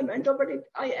choose my mentor, but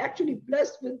I actually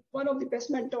blessed with one of the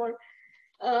best mentor.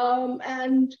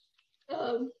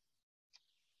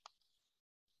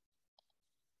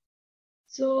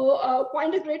 So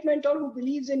find a great mentor who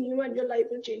believes in you and your life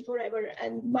will change forever.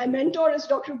 And my mentor is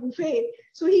Dr. Buffet.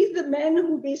 So he's the man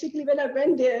who basically, when I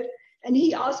went there, and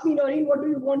he asked me, Naureen, what do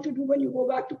you want to do when you go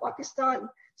back to Pakistan?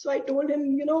 So I told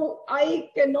him, I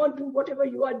cannot do whatever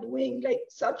you are doing, like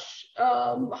such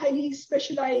highly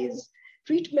specialized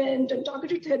treatment and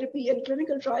targeted therapy and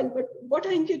clinical trial. But what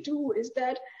I can do is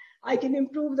that I can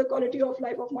improve the quality of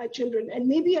life of my children. And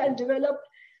maybe I'll develop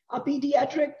a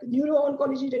pediatric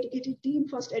neuro-oncology dedicated team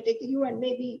first at AKU and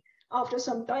maybe after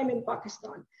some time in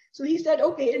Pakistan. So he said,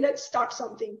 okay, let's start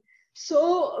something.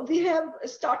 So we have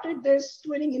started this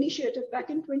twinning initiative back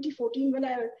in 2014 when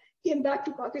I came back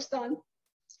to Pakistan.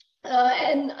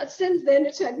 And since then,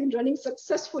 it has been running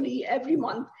successfully every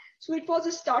month. So it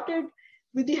was started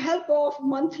with the help of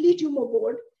monthly tumor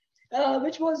board,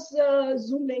 which was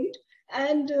Zoom linked.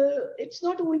 And it's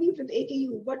not only with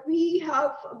AKU, but we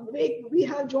have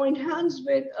joined hands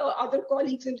with other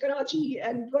colleagues in Karachi,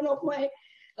 and one of my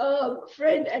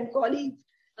friend and colleague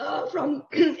from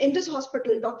Indus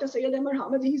Hospital, Dr. Syed Amar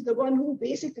Hamid, he's the one who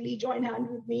basically joined hands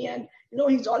with me, and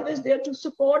he's always there to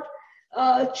support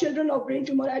children of brain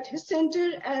tumor at his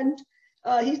center, and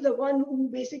he's the one who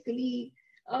basically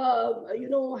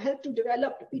helped to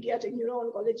develop pediatric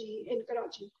neuro-oncology in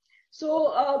Karachi.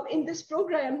 So in this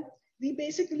program, we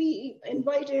basically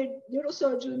invited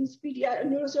neurosurgeons,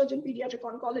 neurosurgeon pediatric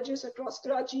oncologists across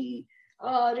Karachi,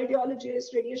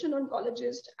 radiologists, radiation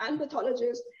oncologists, and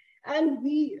pathologists. And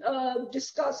we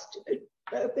discussed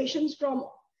patients from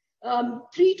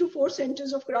 3 to 4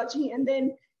 centers of Karachi. And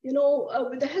then,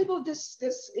 with the help of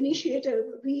this initiative,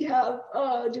 we have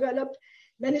developed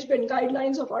management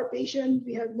guidelines of our patient.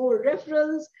 We have more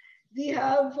referrals. We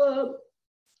have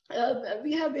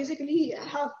basically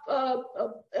have,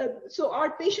 so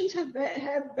our patients have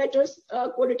better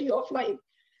quality of life.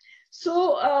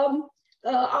 So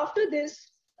after this,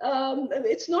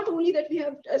 it's not only that we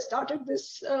have started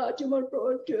this tumor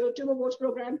boards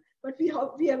program, but we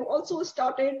have also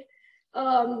started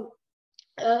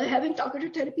having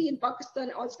targeted therapy in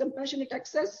Pakistan as compassionate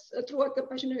access. Through our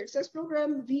compassionate access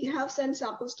program, we have sent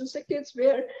samples to sick kids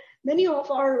where many of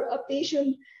our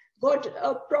patients got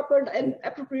a proper and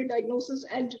appropriate diagnosis,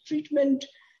 and treatment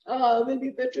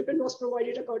was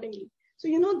provided accordingly. So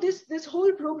this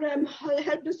whole program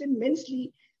helped us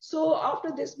immensely. So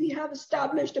after this, we have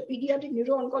established a pediatric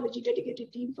neuro-oncology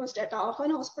dedicated team first at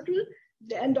Aachen Hospital.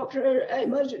 Then Dr.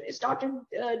 Amar started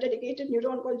a dedicated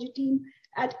neuro-oncology team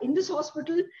at Indus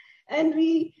Hospital. And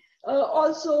we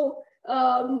also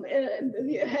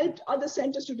we helped other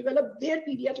centers to develop their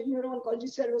pediatric neuro-oncology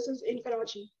services in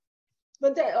Karachi.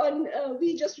 But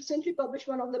we just recently published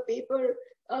one of the paper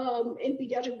in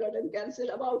Pediatric Blood and Cancer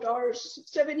about our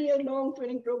 7-year-long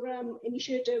training program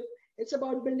initiative. It's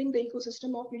about building the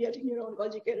ecosystem of pediatric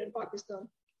neuro-oncology care in Pakistan.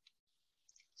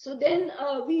 So then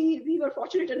we were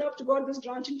fortunate enough to got this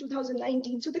grant in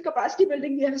 2019. So the capacity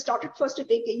building we have started first at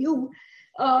AKU.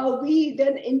 We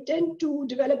then intend to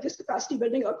develop this capacity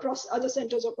building across other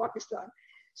centers of Pakistan.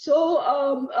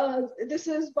 So this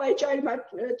is by Child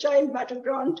Matter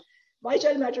Grant, by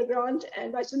Child Matter Grant,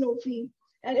 and by Sanofi.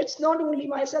 And it's not only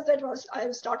myself that I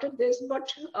have started this,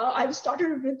 but I've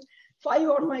started with 5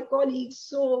 of my colleagues.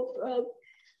 So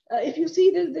if you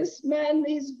see this man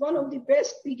is one of the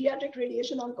best pediatric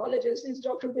radiation oncologists. Is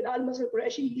Dr. Bilal Mazhar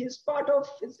Qureshi. He is part of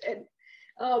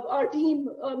our team,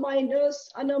 my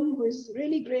nurse Anam, who is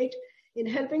really great in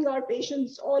helping our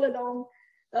patients all along.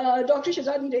 Dr.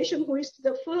 Shahzadi Resham, who is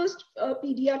the first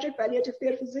pediatric palliative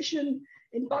care physician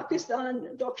in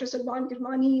Pakistan. Dr. Salman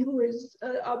Kirmani, who is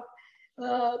a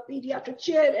pediatric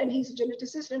chair, and he's a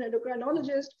geneticist and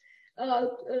endocrinologist.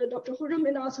 Dr. Khurram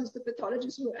Minas, who is the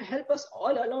pathologist, who help us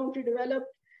all along to develop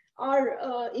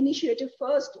our initiative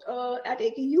first at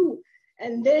AKU.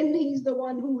 And then he's the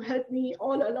one who helped me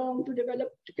all along to develop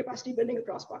capacity building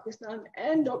across Pakistan.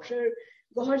 And Dr.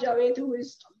 Gohar Javed, who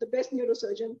is the best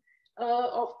neurosurgeon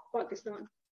of Pakistan.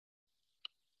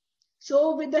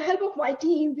 So with the help of my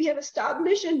team, we have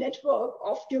established a network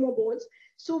of tumor boards.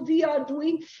 So we are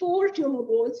doing 4 tumor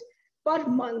boards per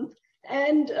month.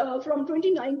 And from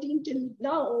 2019 till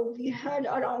now, we had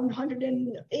around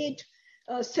 108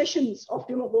 sessions of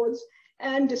tumor boards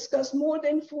and discussed more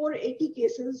than 480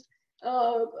 cases,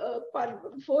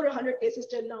 400 cases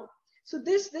till now. So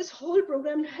this whole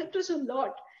program helped us a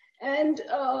lot and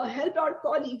helped our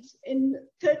colleagues in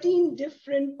 13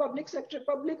 different public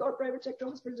or private sector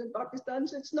hospitals in Pakistan.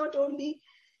 So it's not only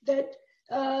that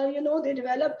they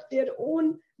developed their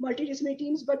own multidisciplinary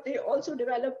teams, but they also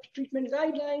developed treatment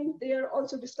guidelines. They are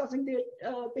also discussing their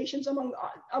patients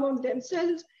among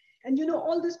themselves. And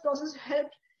all this process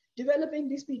helped developing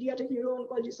these pediatric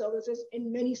neuro-oncology services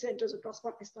in many centers across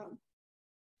Pakistan.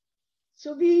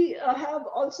 So we have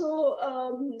also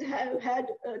have had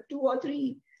 2 or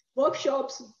 3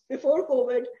 workshops before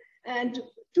COVID, and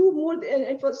 2 more, and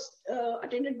it was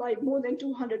attended by more than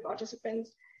 200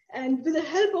 participants. And with the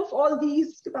help of all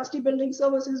these capacity building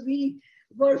services, we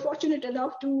were fortunate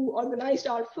enough to organize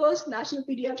our first National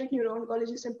Pediatric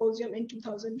Neuro-Oncology Symposium in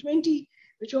 2020,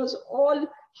 which was all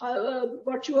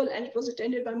virtual, and it was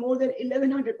attended by more than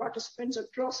 1,100 participants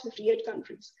across 58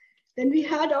 countries. Then we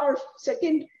had our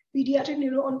second Pediatric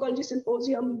Neuro-Oncology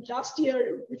Symposium last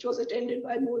year, which was attended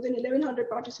by more than 1,100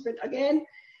 participants again.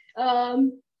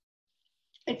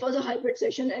 It was a hybrid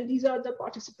session, and these are the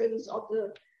participants of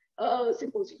the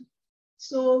symposium.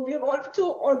 So we have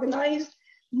also organized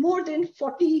more than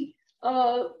 40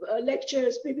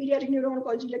 lectures, pediatric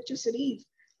neuro-oncology lecture series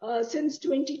since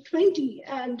 2020,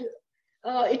 and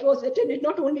it was attended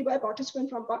not only by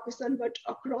participants from Pakistan, but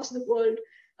across the world,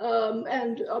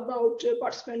 and about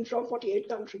participants from 48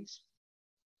 countries.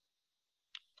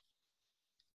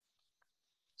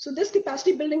 So this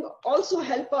capacity building also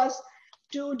helped us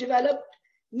to develop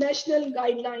national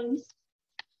guidelines.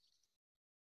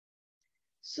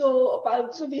 So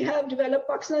we have developed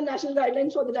Pakistan National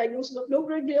Guidelines for the Diagnosis of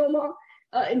Low-Grade Glioma,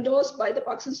 endorsed by the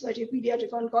Pakistan Society of Pediatric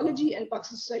Oncology and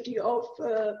Pakistan Society of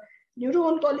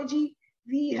Neuro-Oncology.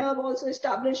 We have also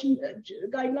established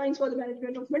guidelines for the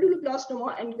management of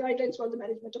medulloblastoma and guidelines for the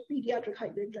management of pediatric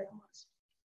high-grade gliomas.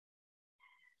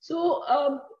 So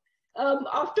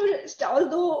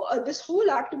although this whole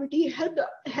activity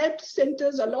helped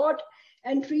centers a lot,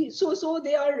 and so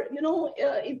they are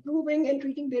improving and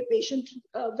treating their patients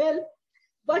well,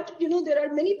 but there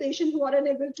are many patients who are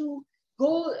unable to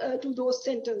go to those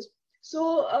centers.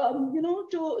 So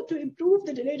to improve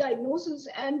the delay diagnosis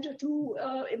and to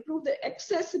improve the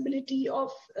accessibility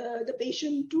of the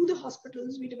patient to the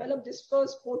hospitals, we developed this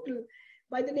first portal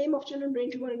by the name of Children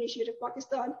Brain Tumor Initiative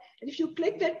Pakistan. And if you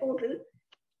click that portal,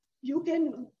 you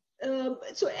can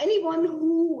so anyone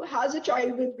who has a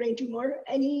child with brain tumor,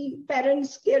 any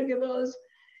parents, caregivers,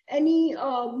 any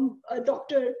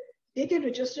doctor, they can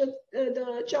register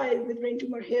the child with brain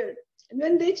tumor here. And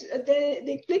when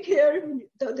they click here,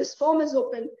 this form is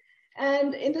open.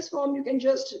 And in this form, you can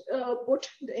just put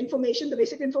the information, the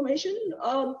basic information.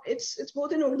 It's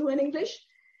both in Urdu and English.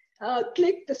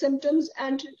 Click the symptoms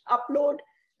and upload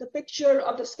the picture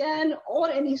of the scan or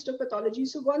any histopathology.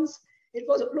 So once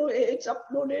it's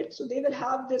uploaded, so they will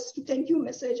have this thank you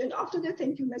message. And after the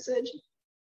thank you message,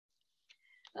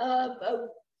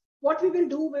 what we will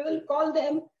do, we will call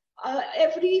them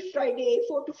every Friday,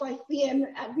 4 to 5 p.m.,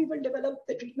 and we will develop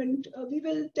the treatment. We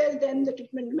will tell them the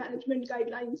treatment management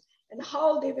guidelines and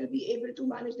how they will be able to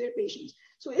manage their patients.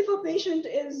 So if a patient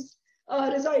is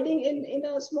residing in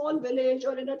a small village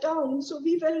or in a town, so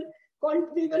we will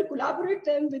collaborate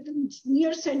them with the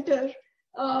near center,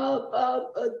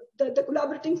 the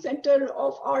collaborating center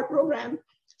of our program.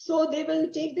 So they will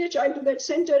take their child to that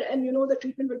center, and the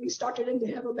treatment will be started and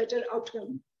they have a better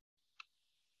outcome.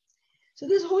 So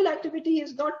this whole activity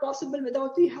is not possible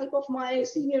without the help of my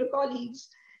senior colleagues,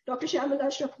 Dr. Shamil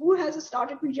Ashraf, who has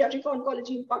started pediatric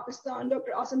oncology in Pakistan,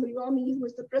 Dr. Asim Riwami, who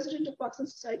is the president of Pakistan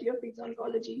Society of Peds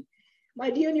Oncology, my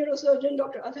dear neurosurgeon,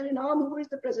 Dr. Athar Inam, who is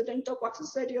the president of Pakistan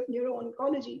Society of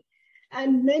Neuro-Oncology,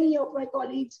 and many of my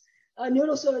colleagues,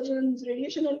 neurosurgeons,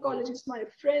 radiation oncologists, my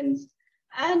friends,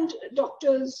 and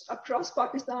doctors across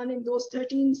Pakistan in those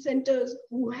 13 centers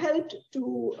who helped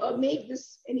to make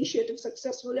this initiative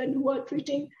successful and who are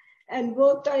treating and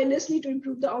work tirelessly to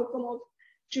improve the outcome of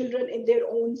children in their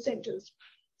own centers.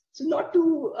 So not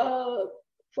to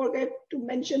forget to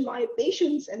mention my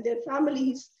patients and their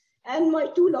families and my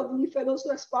two lovely fellows.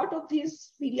 So as part of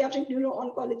this pediatric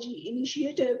neuro-oncology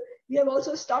initiative, we have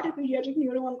also started pediatric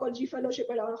neuro-oncology fellowship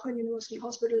at our University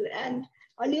Hospital. And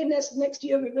earlier next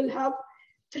year, we will have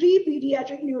 3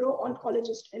 pediatric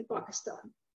neuro-oncologists in Pakistan.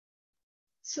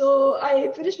 So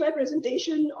I finished my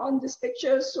presentation on this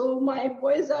picture. So my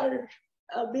boys are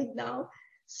big now.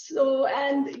 So,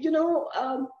 and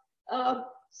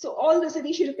so all this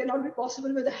initiative cannot be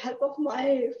possible with the help of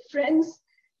my friends,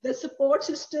 the support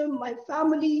system, my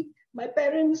family, my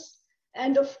parents,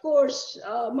 and of course,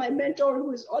 my mentor,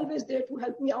 who is always there to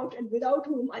help me out and without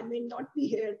whom I may not be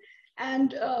here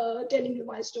and telling you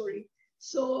my story.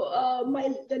 So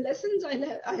the lessons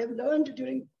I have learned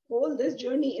during all this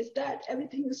journey is that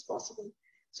everything is possible.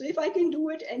 So if I can do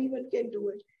it, anyone can do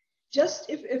it. Just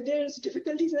if there's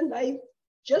difficulties in life,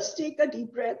 just take a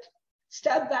deep breath,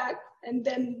 step back, and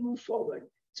then move forward.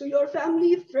 So your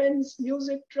family, friends,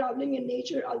 music, traveling, and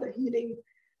nature are the healing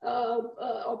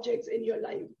objects in your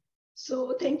life.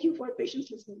 So thank you for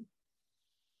patience listening.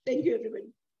 Thank you,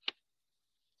 everybody.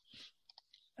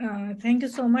 Thank you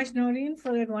so much, Naureen,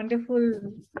 for that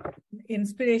wonderful,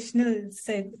 inspirational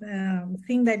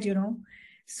thing that,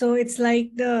 So it's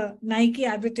like the Nike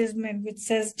advertisement, which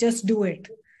says, just do it.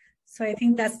 So I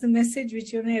think that's the message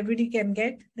which, everybody can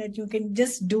get, that you can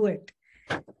just do it.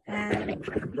 And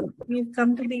we've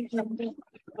come to the end of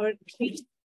our 3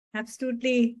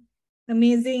 absolutely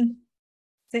amazing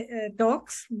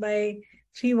talks by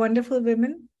 3 wonderful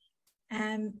women.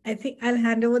 And I think I'll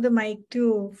hand over the mic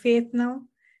to Faith now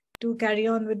to carry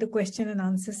on with the question and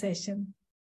answer session.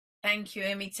 Thank you,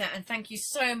 Amita, and thank you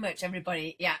so much,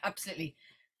 everybody. Yeah, absolutely.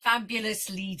 Fabulous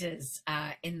leaders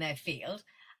in their field.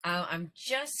 I'm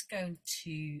just going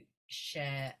to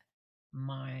share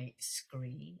my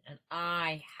screen, and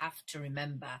I have to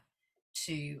remember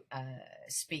to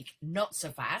speak not so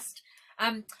fast.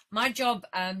 My job,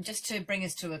 just to bring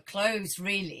us to a close,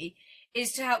 really,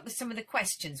 is to help with some of the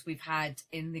questions we've had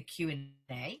in the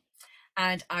Q&A.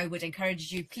 And I would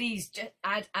encourage you, please just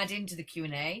add into the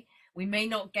Q&A. We may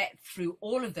not get through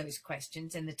all of those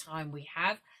questions in the time we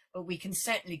have, but we can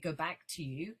certainly go back to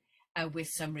you with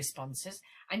some responses.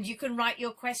 And you can write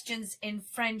your questions in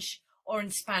French or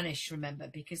in Spanish, remember,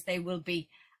 because they will be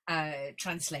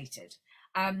translated.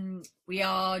 We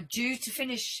are due to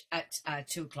finish at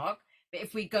 2 o'clock, but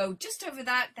if we go just over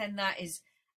that, then that is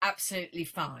absolutely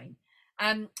fine.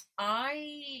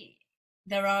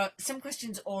 There are some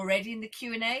questions already in the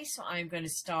Q&A, so I'm going to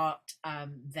start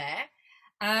there.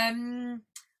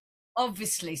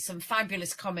 Obviously, some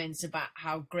fabulous comments about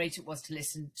how great it was to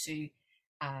listen to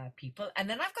people. And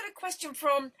then I've got a question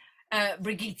from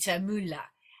Brigitte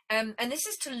Müller. And this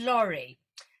is to Laurie.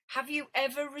 Have you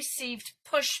ever received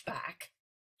pushback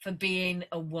for being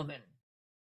a woman?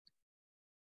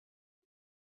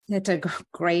 That's a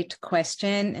great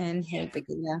question. And hey,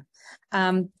 Brigitte,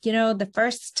 the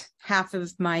first half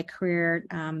of my career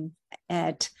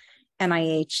at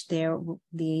NIH,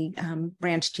 the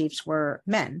branch chiefs were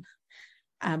men.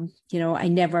 I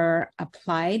never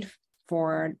applied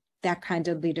for that kind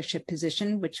of leadership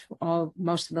position, which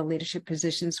most of the leadership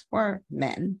positions were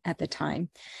men at the time.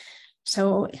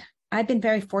 So I've been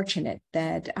very fortunate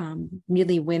that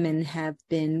really women have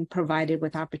been provided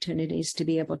with opportunities to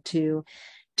be able to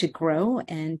grow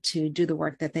and to do the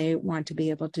work that they want to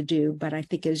be able to do. But I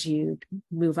think as you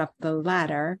move up the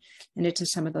ladder and into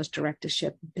some of those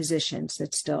directorship positions,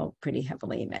 it's still pretty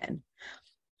heavily men.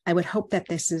 I would hope that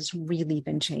this has really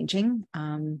been changing.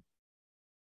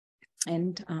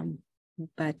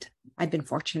 but I've been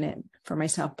fortunate for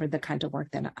myself for the kind of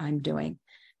work that I'm doing,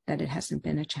 that it hasn't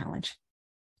been a challenge.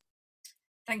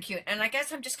 Thank you. And I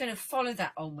guess I'm just going to follow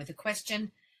that on with a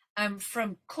question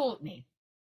from Courtney.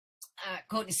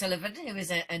 Courtney Sullivan, who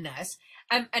is a nurse.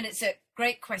 And it's a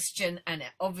great question. And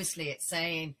obviously it's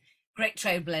saying great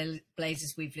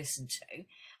trailblazers we've listened to.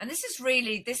 And this is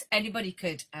really, anybody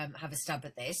could have a stab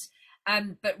at this.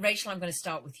 But Rachel, I'm going to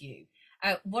start with you.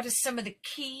 What are some of the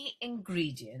key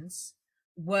ingredients,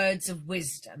 words of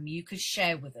wisdom you could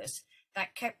share with us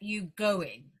that kept you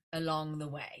going along the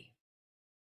way?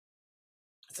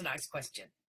 That's a nice question.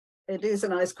 It is a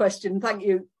nice question. Thank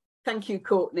you. Thank you,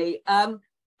 Courtney. And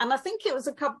I think it was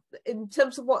a couple, in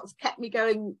terms of what's kept me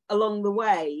going along the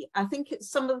way, I think it's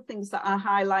some of the things that I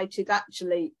highlighted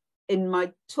actually in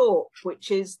my talk, which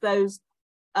is those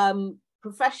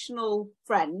professional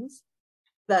friends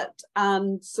that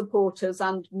and supporters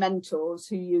and mentors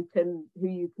who you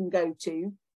can go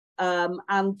to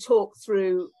and talk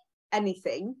through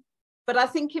anything. But I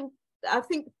think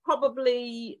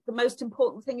probably the most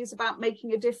important thing is about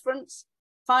making a difference,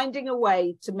 finding a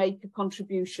way to make a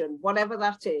contribution, whatever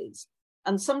that is.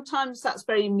 And sometimes that's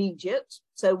very immediate.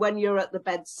 So when you're at the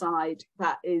bedside,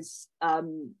 that is,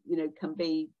 can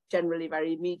be generally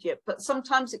very immediate, but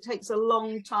sometimes it takes a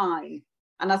long time.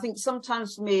 And I think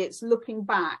sometimes for me, it's looking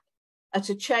back at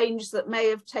a change that may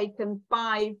have taken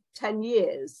 5-10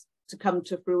 years to come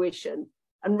to fruition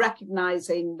and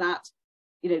recognizing that,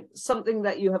 something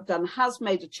that you have done has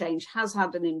made a change, has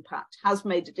had an impact, has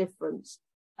made a difference,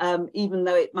 even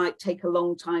though it might take a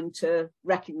long time to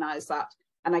recognize that.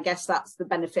 And I guess that's the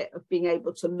benefit of being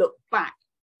able to look back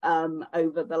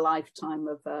over the lifetime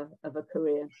of a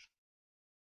career.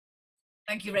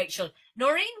 Thank you, Rachel.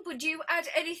 Naureen, would you add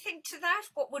anything to that?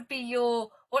 What would be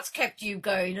what's kept you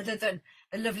going, other than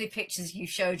the lovely pictures you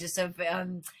showed us of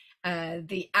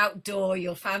the outdoor,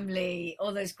 your family,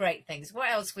 all those great things? What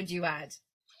else would you add?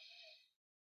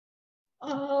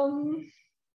 So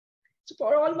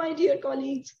for all my dear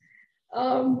colleagues,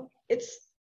 so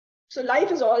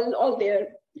life is all there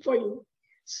for you.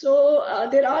 So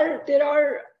there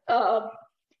are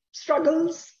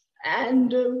struggles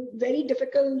and very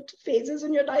difficult phases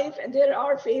in your life, and there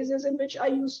are phases in which I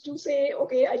used to say,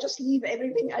 okay, I just leave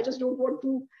everything, I just don't want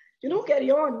to carry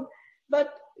on.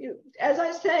 But as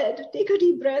I said, take a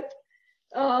deep breath.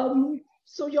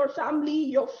 So your family,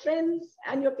 your friends,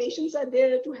 and your patients are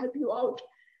there to help you out,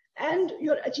 and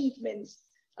your achievements,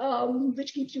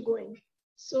 which keeps you going.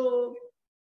 So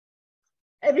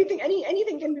anything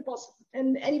can be possible,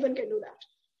 and anyone can do that.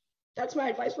 That's my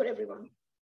advice for everyone.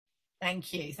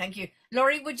 Thank you. Thank you.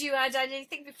 Laurie, would you add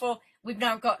anything before? We've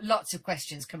now got lots of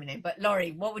questions coming in, but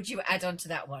Laurie, what would you add on to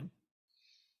that one?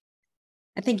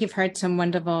 I think you've heard some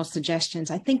wonderful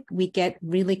suggestions. I think we get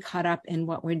really caught up in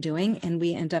what we're doing and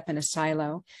we end up in a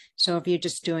silo. So if you're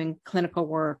just doing clinical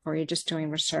work or you're just doing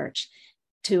research,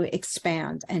 to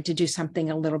expand and to do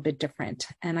something a little bit different.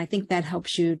 And I think that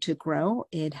helps you to grow.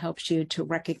 It helps you to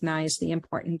recognize the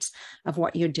importance of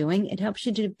what you're doing. It helps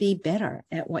you to be better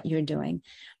at what you're doing.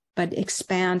 But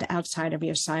expand outside of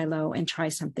your silo and try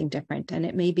something different. And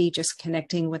it may be just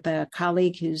connecting with a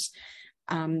colleague who's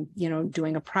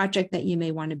doing a project that you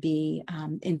may want to be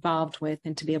involved with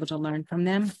and to be able to learn from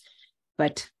them.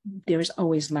 But there is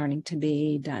always learning to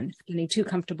be done. Getting too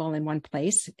comfortable in one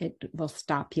place, it will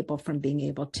stop people from being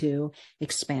able to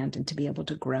expand and to be able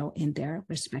to grow in their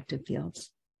respective fields.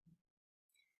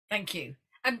 Thank you.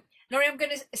 Laurie, I'm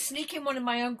going to sneak in one of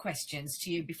my own questions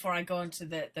to you before I go on to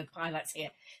the highlights here.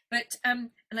 But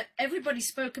everybody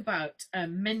spoke about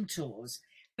mentors,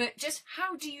 but just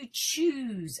how do you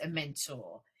choose a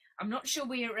mentor? I'm not sure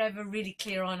we are ever really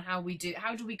clear on how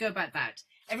do we go about that?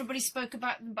 Everybody spoke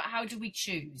about them, but how do we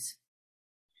choose?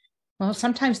 Well,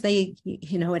 sometimes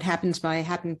it happens by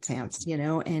happenstance,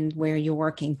 and where you're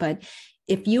working. But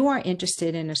if you are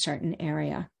interested in a certain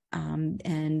area,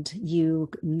 and you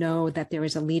know that there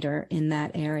is a leader in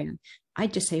that area, I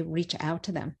just say reach out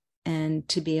to them and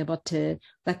to be able to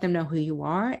let them know who you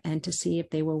are and to see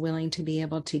if they were willing to be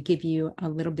able to give you a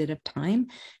little bit of time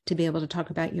to be able to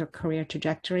talk about your career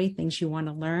trajectory, things you want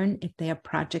to learn, if they have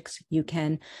projects you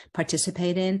can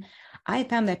participate in. I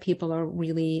found that people are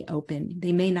really open.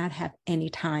 They may not have any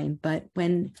time, but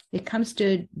when it comes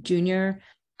to junior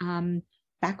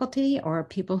faculty or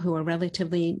people who are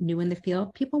relatively new in the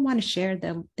field, people want to share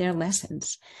their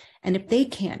lessons. And if they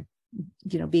can,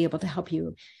 be able to help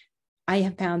you, I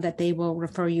have found that they will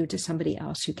refer you to somebody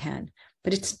else who can.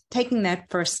 But it's taking that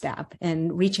first step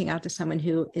and reaching out to someone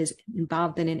who is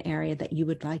involved in an area that you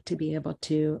would like to be able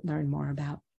to learn more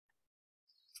about.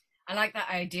 I like that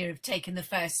idea of taking the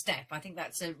first step. I think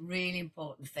that's a really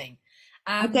important thing.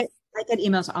 I get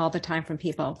emails all the time from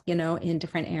people, you know, in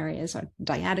different areas, or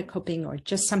dyadic coping, or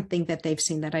just something that they've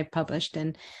seen that I've published,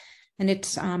 and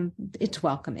it's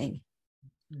welcoming.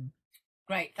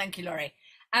 Great, thank you, Laurie.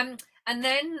 And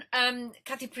then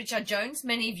Kathy Pritchard-Jones,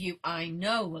 many of you I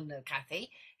know will know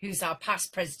Kathy, who's our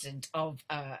past president of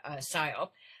SIOP,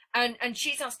 and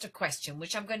she's asked a question,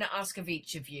 which I'm going to ask of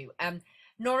each of you.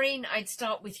 Naureen, I'd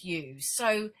start with you.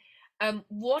 So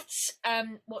what's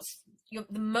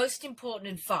the most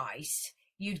important advice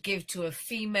you'd give to a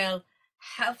female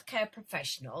healthcare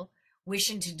professional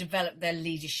wishing to develop their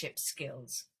leadership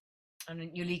skills?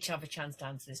 And you'll each have a chance to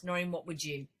answer this. Naureen,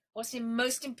 what's the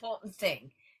most important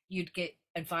thing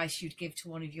advice you'd give to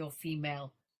one of your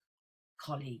female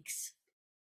colleagues?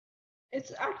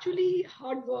 It's actually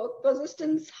hard work,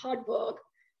 persistence, hard work,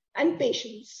 and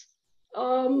patience.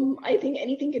 I think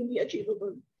anything can be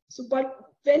achievable. So, but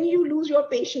when you lose your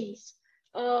patience,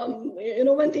 you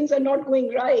know, when things are not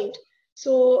going right,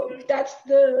 so that's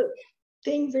the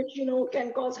things that, you know,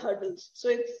 can cause hurdles.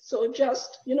 So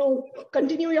just, you know,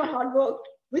 continue your hard work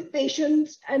with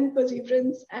patience and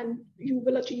perseverance, and you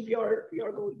will achieve your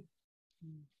goal.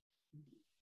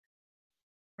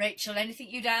 Rachel, anything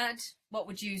you'd add? What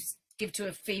would you give to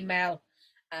a female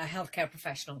healthcare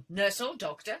professional, nurse or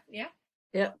doctor? Yeah.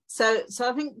 So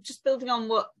I think just building on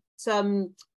what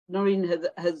Naureen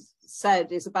has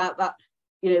said is about that,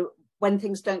 you know, when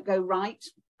things don't go right,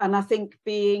 and I think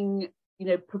being, you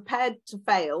know, prepared to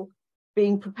fail,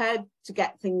 being prepared to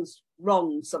get things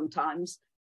wrong sometimes,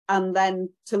 and then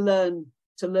to learn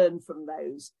from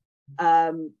those,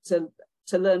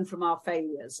 to learn from our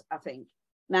failures. I think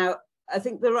now, I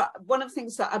think one of the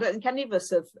things that I don't think any of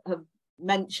us have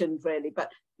mentioned really, but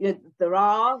you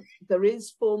know, there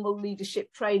is formal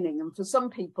leadership training, and for some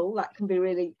people that can be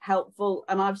really helpful.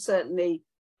 And I've certainly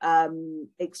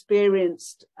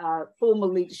experienced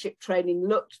formal leadership training,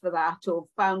 looked for that, or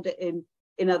found it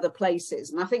in other places.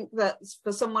 And I think that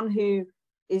for someone who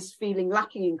is feeling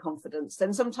lacking in confidence,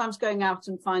 then sometimes going out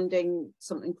and finding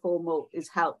something formal is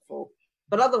helpful.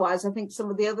 But otherwise, I think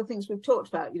some of the other things we've talked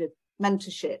about, you know,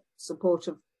 mentorship, support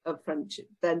of friendship,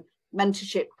 then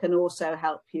mentorship can also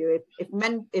help you.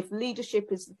 If leadership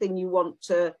is the thing you want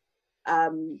to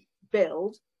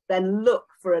build, then look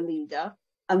for a leader,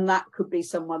 and that could be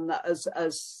someone that,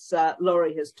 as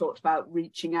Laurie has talked about,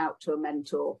 reaching out to a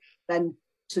mentor, then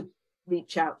to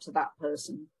reach out to that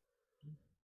person.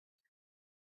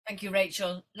 Thank you,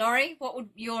 Rachel. Laurie, what would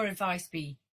your advice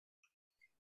be?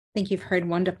 I think you've heard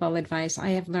wonderful advice. I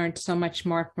have learned so much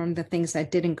more from the things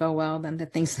that didn't go well than the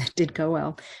things that did go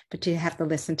well, but you have to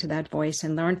listen to that voice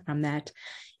and learn from that.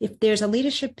 If there's a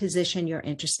leadership position you're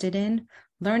interested in,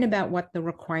 learn about what the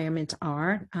requirements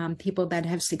are, people that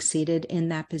have succeeded in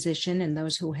that position and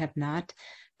those who have not.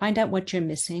 Find out what you're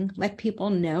missing. Let people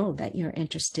know that you're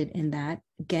interested in that.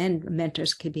 Again,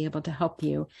 mentors could be able to help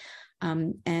you.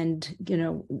 And, you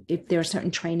know, if there's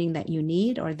certain training that you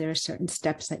need, or there are certain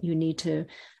steps that you need to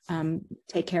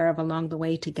take care of along the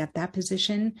way to get that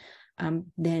position,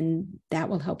 then that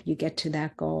will help you get to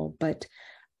that goal. But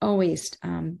always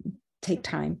take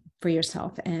time for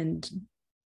yourself, and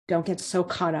don't get so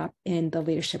caught up in the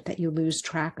leadership that you lose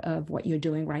track of what you're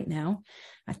doing right now.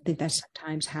 I think that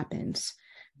sometimes happens.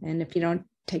 And if you don't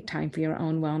take time for your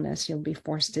own wellness, you'll be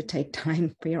forced to take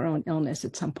time for your own illness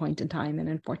at some point in time. And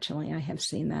unfortunately, I have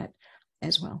seen that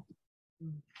as well.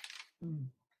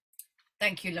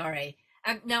 Thank you, Laurie.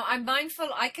 Now, I'm mindful,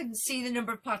 I can see the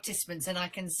number of participants and I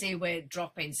can see we're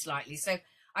dropping slightly. So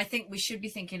I think we should be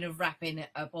thinking of wrapping it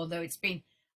up, although it's been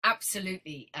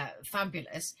absolutely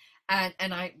fabulous. And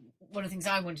one of the things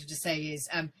I wanted to say is,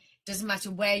 doesn't matter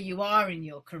where you are in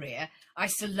your career, I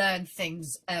still learn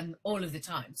things all of the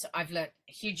time. So I've learned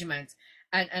huge amounts,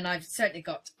 and I've certainly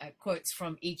got quotes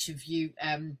from each of you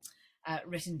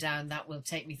written down that will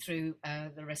take me through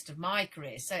the rest of my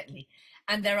career, certainly.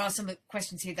 And there are some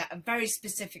questions here that are very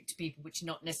specific to people, which are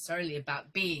not necessarily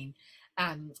about being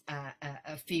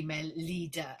a female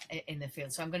leader in the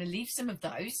field. So I'm going to leave some of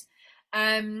those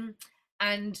and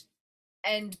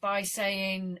end by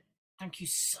saying thank you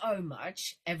so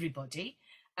much, everybody.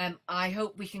 I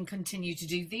hope we can continue to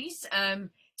do these.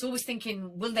 It's always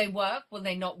thinking, will they work? Will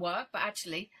they not work? But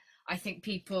actually, I think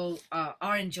people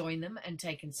are enjoying them and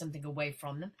taking something away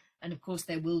from them. And of course,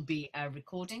 there will be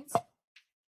recordings.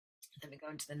 Let me go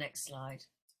into the next slide.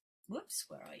 Whoops,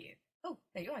 where are you? Oh,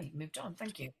 there you are. You moved on.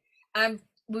 Thank you.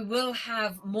 We will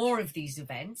have more of these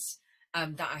events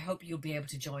that I hope you'll be able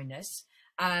to join us.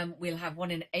 We'll have one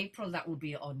in April that will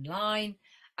be online.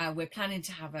 We're planning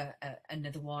to have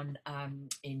another one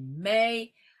in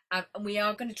May. And we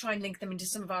are going to try and link them into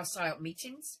some of our SIOP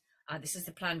meetings. This is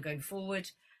the plan going forward.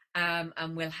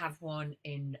 And we'll have one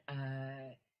in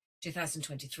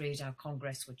 2023 at our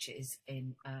Congress, which is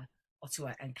in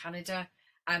Ottawa and Canada.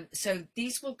 So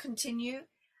these will continue.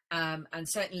 And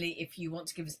certainly if you want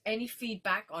to give us any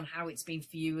feedback on how it's been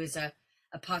for you as a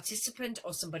participant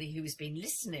or somebody who has been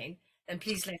listening, then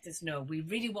please let us know. We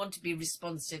really want to be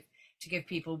responsive to give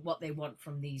people what they want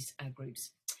from these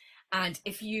groups. And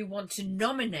if you want to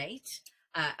nominate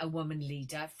a woman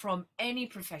leader from any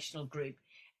professional group,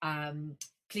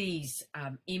 please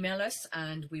email us,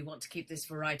 and we want to keep this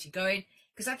variety going,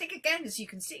 because I think, again, as you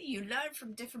can see, you learn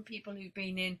from different people who've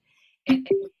been in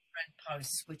different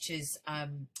posts, which is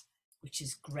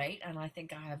great. And I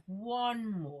think I have one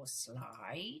more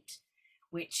slide,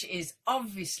 which is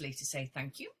obviously to say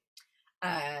thank you.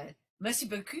 Merci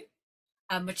beaucoup.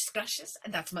 Muchas gracias,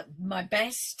 and that's my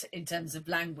best in terms of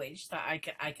language that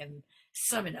I can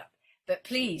sum it up. But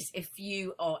please, if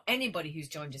you or anybody who's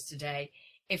joined us today,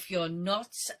 if you're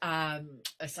not a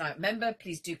SIOP member,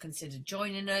 please do consider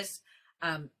joining us.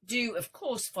 Do, of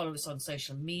course, follow us on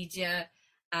social media,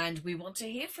 and we want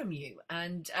to hear from you.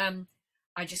 And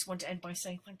I just want to end by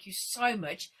saying thank you so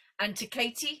much. And to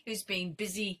Katie, who's been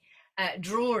busy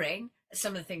drawing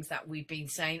some of the things that we've been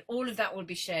saying, all of that will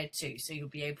be shared too. So you'll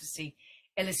be able to see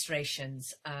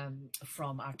illustrations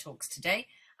from our talks today.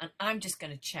 And I'm just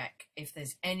going to check if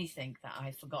there's anything that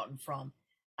I've forgotten from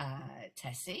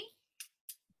Tessie.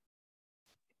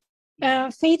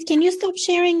 Faith, can you stop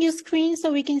sharing your screen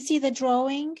so we can see the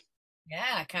drawing? Yeah,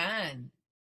 I can.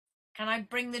 Can I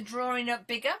bring the drawing up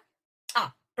bigger?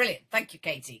 Ah, brilliant. Thank you,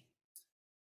 Katie.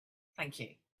 Thank you.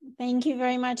 Thank you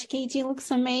very much, Katie.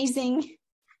 Looks amazing.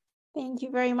 Thank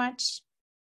you very much.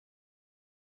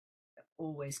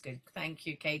 Always good. Thank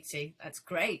you, Katie. That's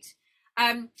great.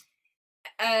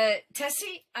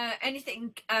 Tessie,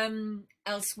 anything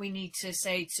else we need to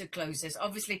say to close this?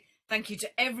 Obviously, thank you to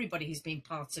everybody who's been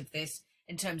part of this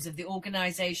in terms of the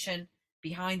organisation,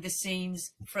 behind the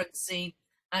scenes, front scene,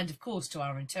 and of course to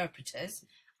our interpreters.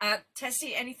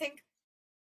 Tessie, anything?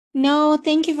 No,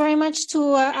 thank you very much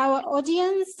to our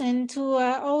audience and to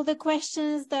all the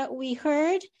questions that we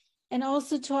heard, and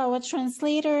also to our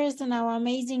translators and our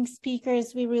amazing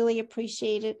speakers. We really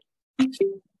appreciate it.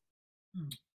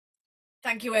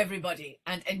 Thank you, everybody,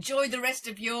 and enjoy the rest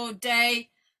of your day,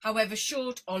 however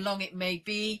short or long it may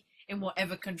be, in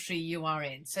whatever country you are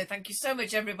in. So thank you so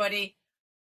much, everybody.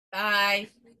 Bye.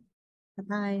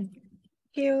 Bye.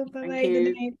 Thank you. Bye-bye. Thank you.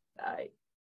 Good night.